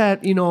 He's got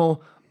that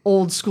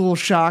old school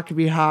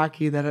Shakopee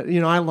hockey that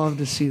I love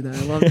to see that.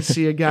 I love to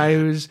see a guy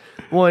who's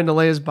willing to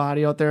lay his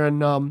body out there.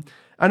 And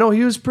I know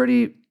he was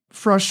pretty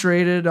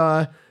frustrated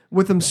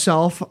with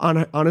himself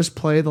on his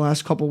play the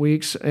last couple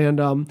weeks,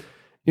 and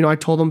I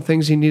told him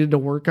things he needed to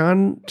work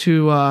on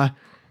to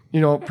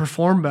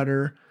perform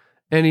better,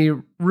 and he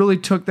really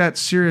took that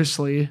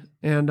seriously.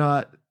 And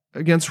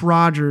against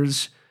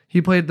Rogers,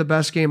 he played the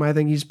best game I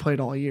think he's played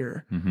all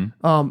year.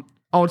 Mm-hmm.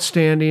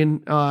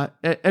 Outstanding.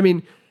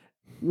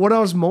 What I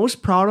was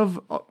most proud of,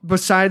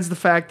 besides the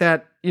fact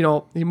that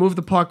he moved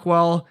the puck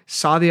well,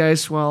 saw the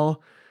ice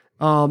well,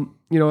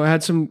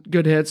 had some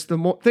good hits.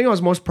 The thing I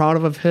was most proud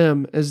of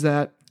him is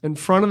that in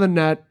front of the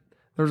net,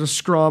 there was a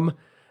scrum.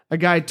 A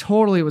guy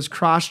totally was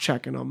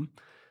cross-checking him.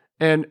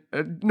 And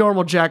a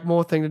normal Jack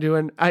Moe thing to do.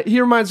 And he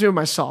reminds me of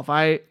myself.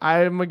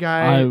 I'm a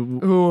guy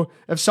who,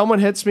 if someone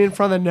hits me in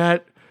front of the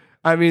net,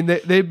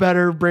 they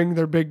better bring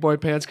their big boy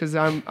pants because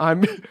I'm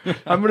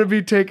going to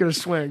be taking a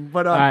swing.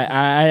 But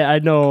I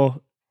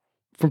know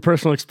from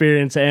personal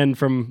experience and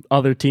from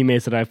other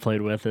teammates that I've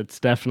played with, it's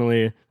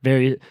definitely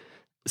very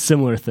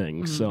similar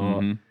things.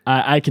 So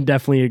I can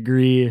definitely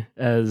agree.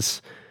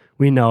 As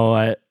we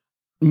know,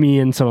 me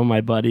and some of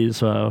my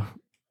buddies,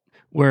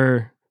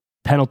 we're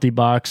penalty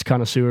box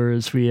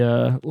connoisseurs. We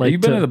you've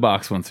been in the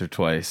box once or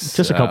twice,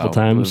 just a couple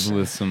times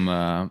with some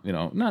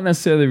not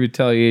necessarily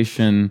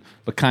retaliation,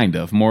 but kind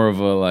of more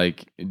of a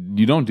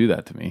you don't do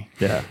that to me.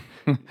 Yeah.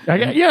 You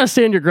gotta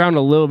stand your ground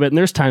a little bit, and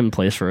there's time and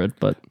place for it.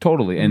 But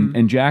totally,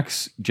 and Jack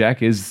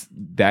is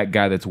that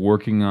guy that's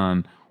working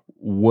on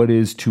what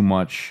is too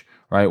much,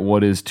 right?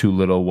 What is too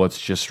little? What's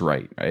just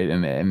right?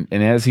 And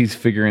as he's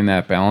figuring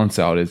that balance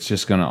out, it's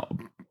just gonna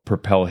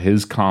propel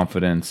his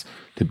confidence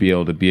to be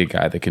able to be a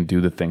guy that can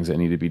do the things that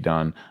need to be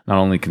done, not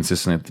only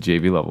consistently at the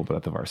JV level, but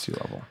at the varsity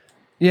level.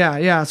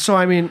 Yeah. So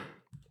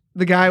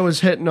the guy was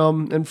hitting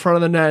him in front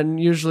of the net, and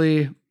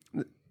usually.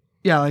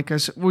 Yeah, like I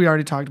said, we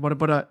already talked about it,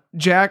 but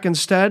Jack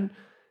instead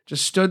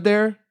just stood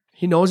there.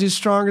 He knows he's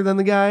stronger than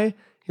the guy.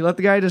 He let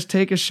the guy just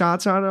take his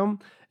shots on him,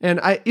 And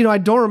I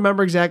don't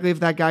remember exactly if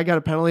that guy got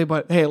a penalty,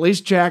 but hey, at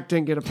least Jack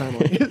didn't get a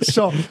penalty.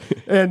 So,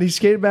 and he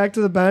skated back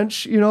to the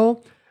bench,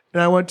 and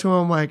I went to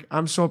him like,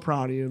 I'm so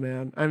proud of you,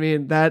 man. I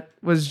mean, that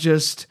was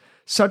just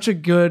such a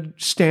good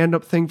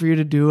stand-up thing for you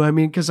to do. I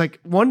mean, because like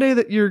one day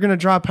that you're going to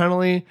draw a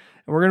penalty and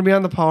we're going to be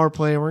on the power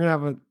play and we're going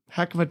to have a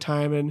heck of a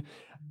time, and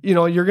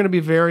you're going to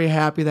be very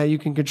happy that you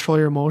can control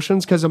your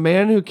emotions, because a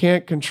man who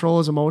can't control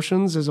his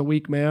emotions is a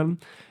weak man.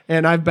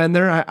 And I've been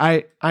there.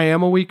 I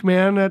am a weak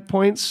man at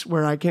points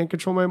where I can't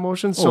control my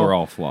emotions. So we're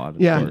all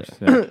flawed. Yeah.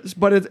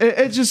 But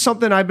it's just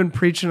something I've been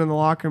preaching in the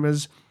locker room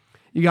is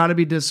you got to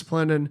be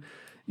disciplined. And,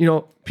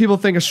 people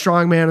think a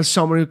strong man is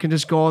someone who can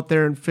just go out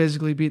there and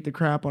physically beat the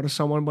crap out of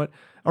someone. But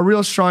a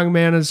real strong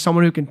man is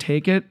someone who can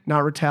take it,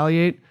 not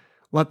retaliate,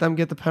 let them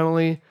get the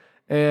penalty.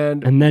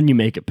 And then you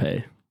make it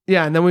pay.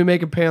 Yeah, and then we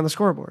make it pay on the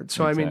scoreboard.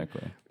 So,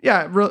 Exactly. I mean,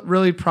 yeah,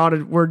 really proud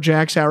of where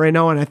Jack's at right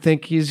now, and I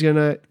think he's going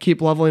to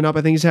keep leveling up.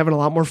 I think he's having a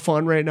lot more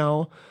fun right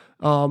now.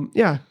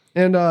 Yeah,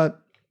 and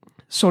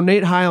so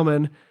Nate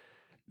Heilman,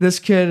 this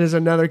kid is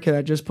another kid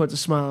that just puts a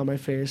smile on my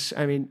face.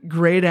 I mean,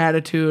 great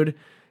attitude.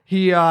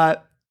 He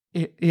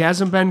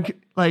hasn't been,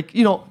 like,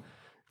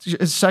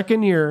 his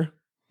second year,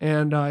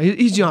 and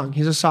he's young.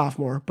 He's a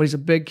sophomore, but he's a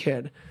big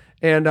kid.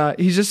 And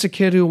he's just a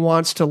kid who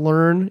wants to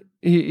learn.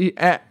 He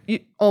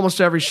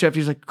almost every shift,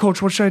 he's like,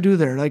 Coach, what should I do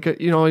there? Like,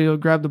 he'll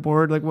grab the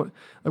board. Like,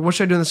 what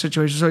should I do in this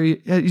situation? So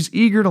he's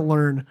eager to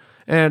learn,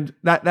 and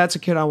that's a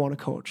kid I want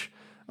to coach.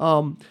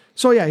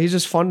 So yeah, he's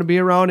just fun to be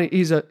around.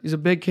 He's a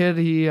big kid.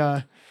 He's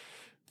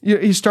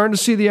starting to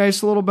see the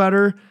ice a little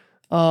better.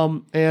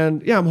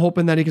 And yeah, I'm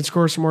hoping that he can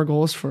score some more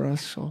goals for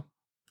us. So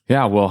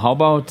yeah, well, how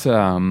about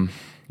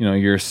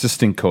your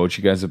assistant coach?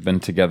 You guys have been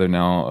together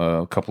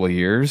now a couple of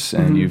years,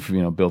 and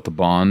you've built a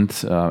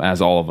bond,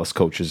 as all of us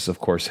coaches, of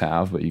course,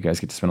 have. But you guys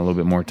get to spend a little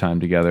bit more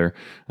time together.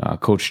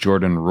 Coach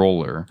Jordan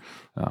Roller,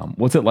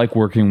 what's it like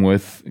working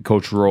with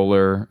Coach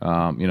Roller?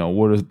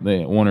 What are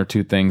the one or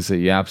two things that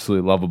you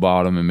absolutely love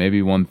about him, and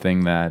maybe one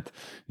thing that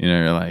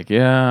you're like,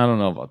 yeah, I don't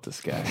know about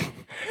this guy.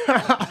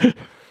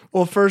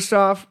 Well, first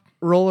off,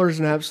 Roller's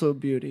an absolute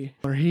beauty.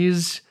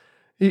 He's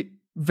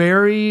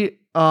very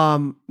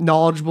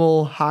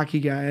knowledgeable hockey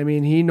guy. I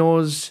mean, he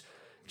knows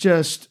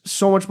just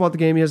so much about the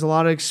game. He has a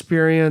lot of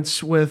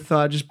experience with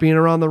just being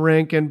around the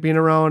rink and being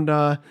around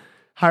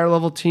higher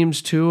level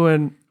teams too.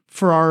 And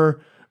for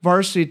our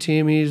varsity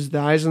team, he's the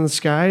eyes in the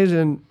skies,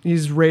 and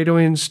he's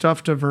radioing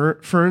stuff to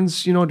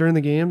Ferns, during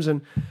the games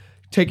and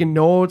taking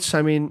notes.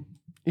 I mean,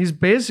 he's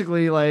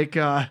basically like,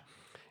 in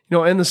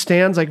the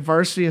stands, like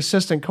varsity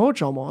assistant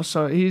coach almost.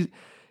 So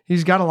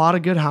he's got a lot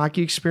of good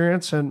hockey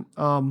experience. And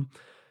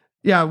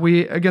yeah,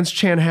 we against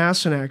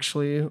Chanhassen,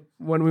 actually,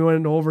 when we went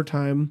into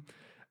overtime,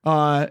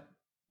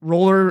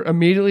 Roller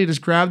immediately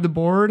just grabbed the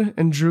board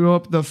and drew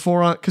up the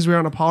 4-on, because we were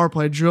on a power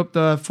play, drew up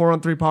the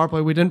 4-on-3 power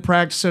play. We didn't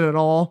practice it at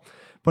all,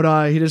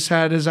 but he just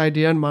had his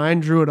idea in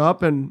mind, drew it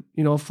up, and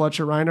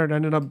Fletcher Reinhardt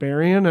ended up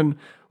burying, and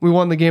we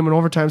won the game in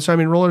overtime. So I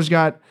mean, Roller's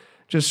got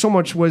just so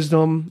much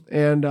wisdom,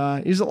 and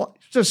he's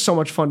just so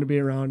much fun to be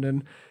around,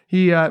 and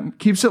he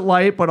keeps it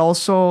light, but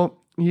also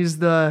he's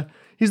the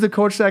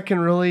coach that can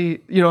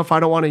really, if I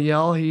don't want to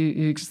yell,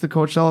 he's the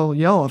coach that'll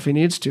yell if he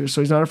needs to.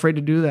 So he's not afraid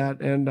to do that.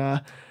 And,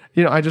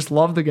 I just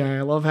love the guy.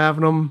 I love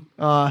having him,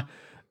 on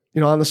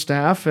the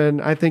staff.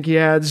 And I think he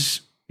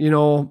adds,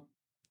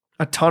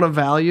 a ton of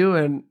value.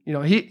 And,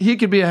 he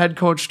could be a head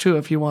coach too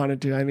if he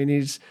wanted to. I mean,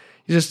 he's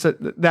just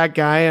that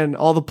guy, and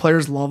all the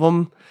players love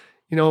him.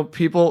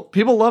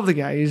 People love the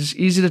guy. He's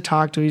easy to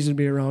talk to, easy to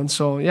be around.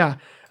 So yeah,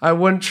 I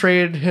wouldn't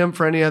trade him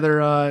for any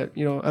other,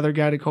 other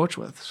guy to coach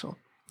with. So.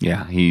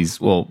 Yeah,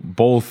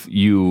 both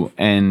you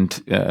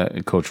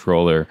and Coach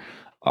Roller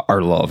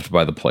are loved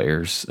by the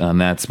players, and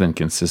that's been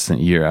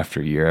consistent year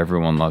after year.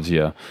 Everyone loves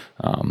you.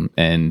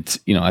 And,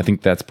 I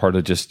think that's part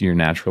of just your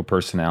natural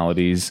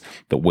personalities,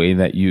 the way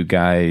that you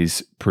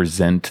guys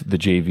present the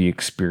JV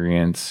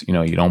experience.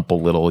 You don't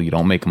belittle, you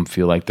don't make them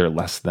feel like they're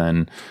less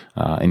than,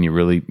 and you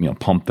really,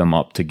 pump them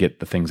up to get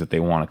the things that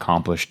they want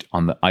accomplished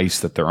on the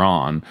ice that they're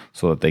on,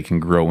 so that they can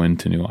grow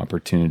into new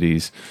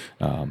opportunities.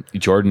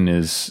 Jordan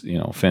is,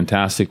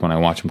 fantastic when I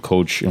watch him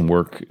coach and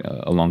work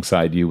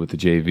alongside you with the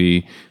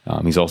JV.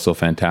 He's also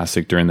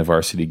fantastic during the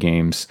varsity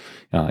games.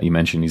 You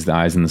mentioned he's the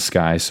eyes in the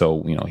sky.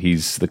 So,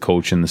 he's the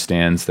coach in the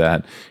stands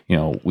that,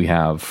 we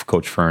have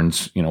Coach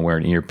Ferns, wear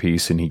an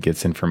earpiece and he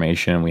gets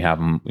information. We have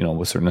him,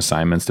 with certain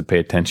assignments to pay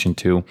attention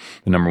to.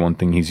 The number one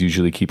thing he's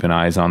usually keeping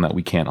eyes on that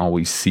we can't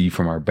always see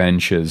from our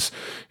bench is,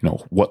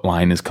 what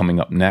line is coming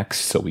up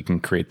next, so we can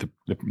create the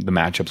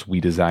matchups we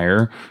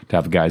desire to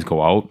have guys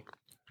go out.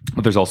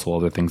 But there's also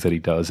other things that he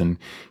does, and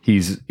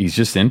he's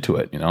just into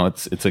it.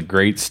 It's a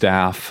great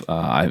staff.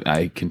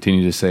 I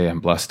continue to say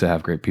I'm blessed to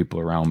have great people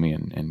around me,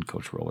 and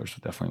Coach Roller's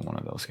definitely one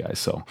of those guys.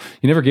 So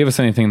you never gave us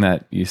anything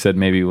that you said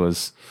maybe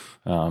was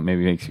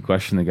maybe makes you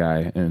question the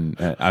guy, and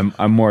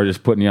I'm more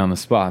just putting you on the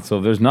spot. So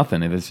if there's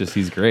nothing, if it's just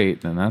he's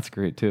great, then that's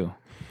great too.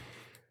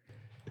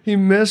 He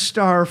missed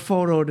our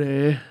photo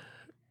day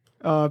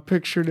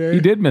picture day. He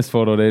did miss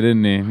photo day,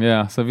 didn't he?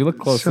 Yeah. So if you look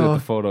closely at the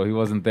photo, he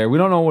wasn't there. We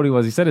don't know what he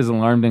was. He said his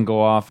alarm didn't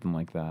go off and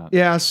like that.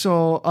 Yeah.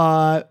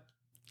 So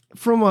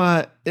from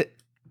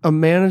a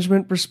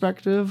management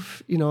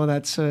perspective,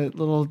 that's a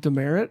little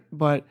demerit,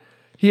 but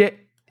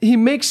he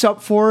makes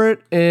up for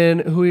it in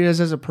who he is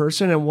as a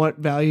person and what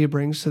value he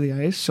brings to the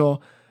ice.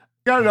 So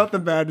got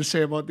nothing bad to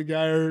say about the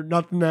guy, or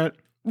nothing that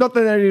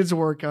he needs to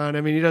work on.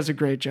 I mean, he does a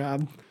great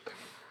job.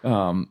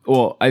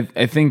 Well,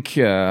 I think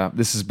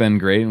this has been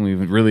great, and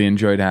we've really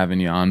enjoyed having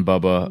you on,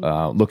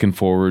 Bubba. Looking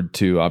forward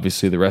to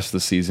obviously the rest of the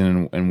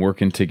season and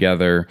working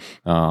together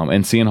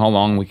and seeing how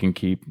long we can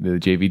keep the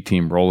JV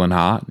team rolling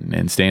hot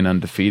and staying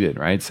undefeated.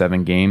 Right,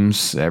 7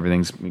 games,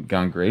 everything's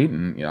gone great,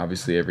 and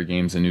obviously every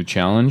game's a new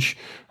challenge.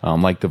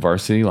 Like the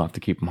varsity, we'll have to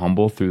keep them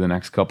humble through the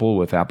next couple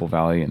with Apple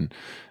Valley,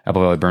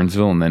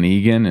 Burnsville, and then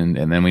Egan,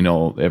 and then we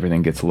know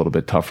everything gets a little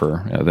bit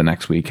tougher the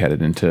next week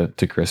headed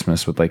into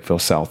Christmas with Lakeville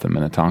South and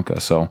Minnetonka.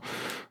 So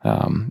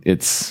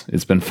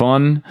it's been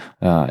fun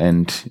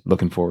and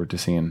looking forward to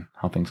seeing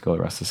how things go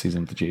the rest of the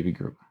season with the JV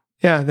group.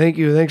 Yeah, thank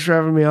you. Thanks for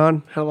having me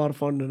on. Had a lot of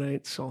fun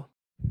tonight. So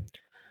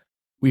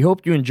we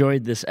hope you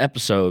enjoyed this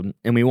episode,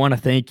 and we want to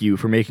thank you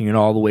for making it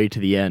all the way to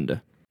the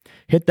end.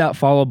 Hit that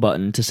follow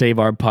button to save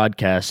our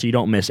podcast so you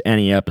don't miss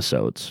any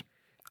episodes.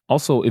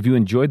 Also, if you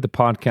enjoyed the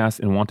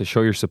podcast and want to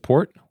show your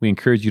support, we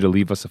encourage you to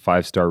leave us a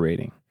 5-star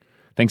rating.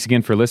 Thanks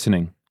again for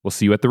listening. We'll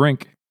see you at the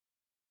rink.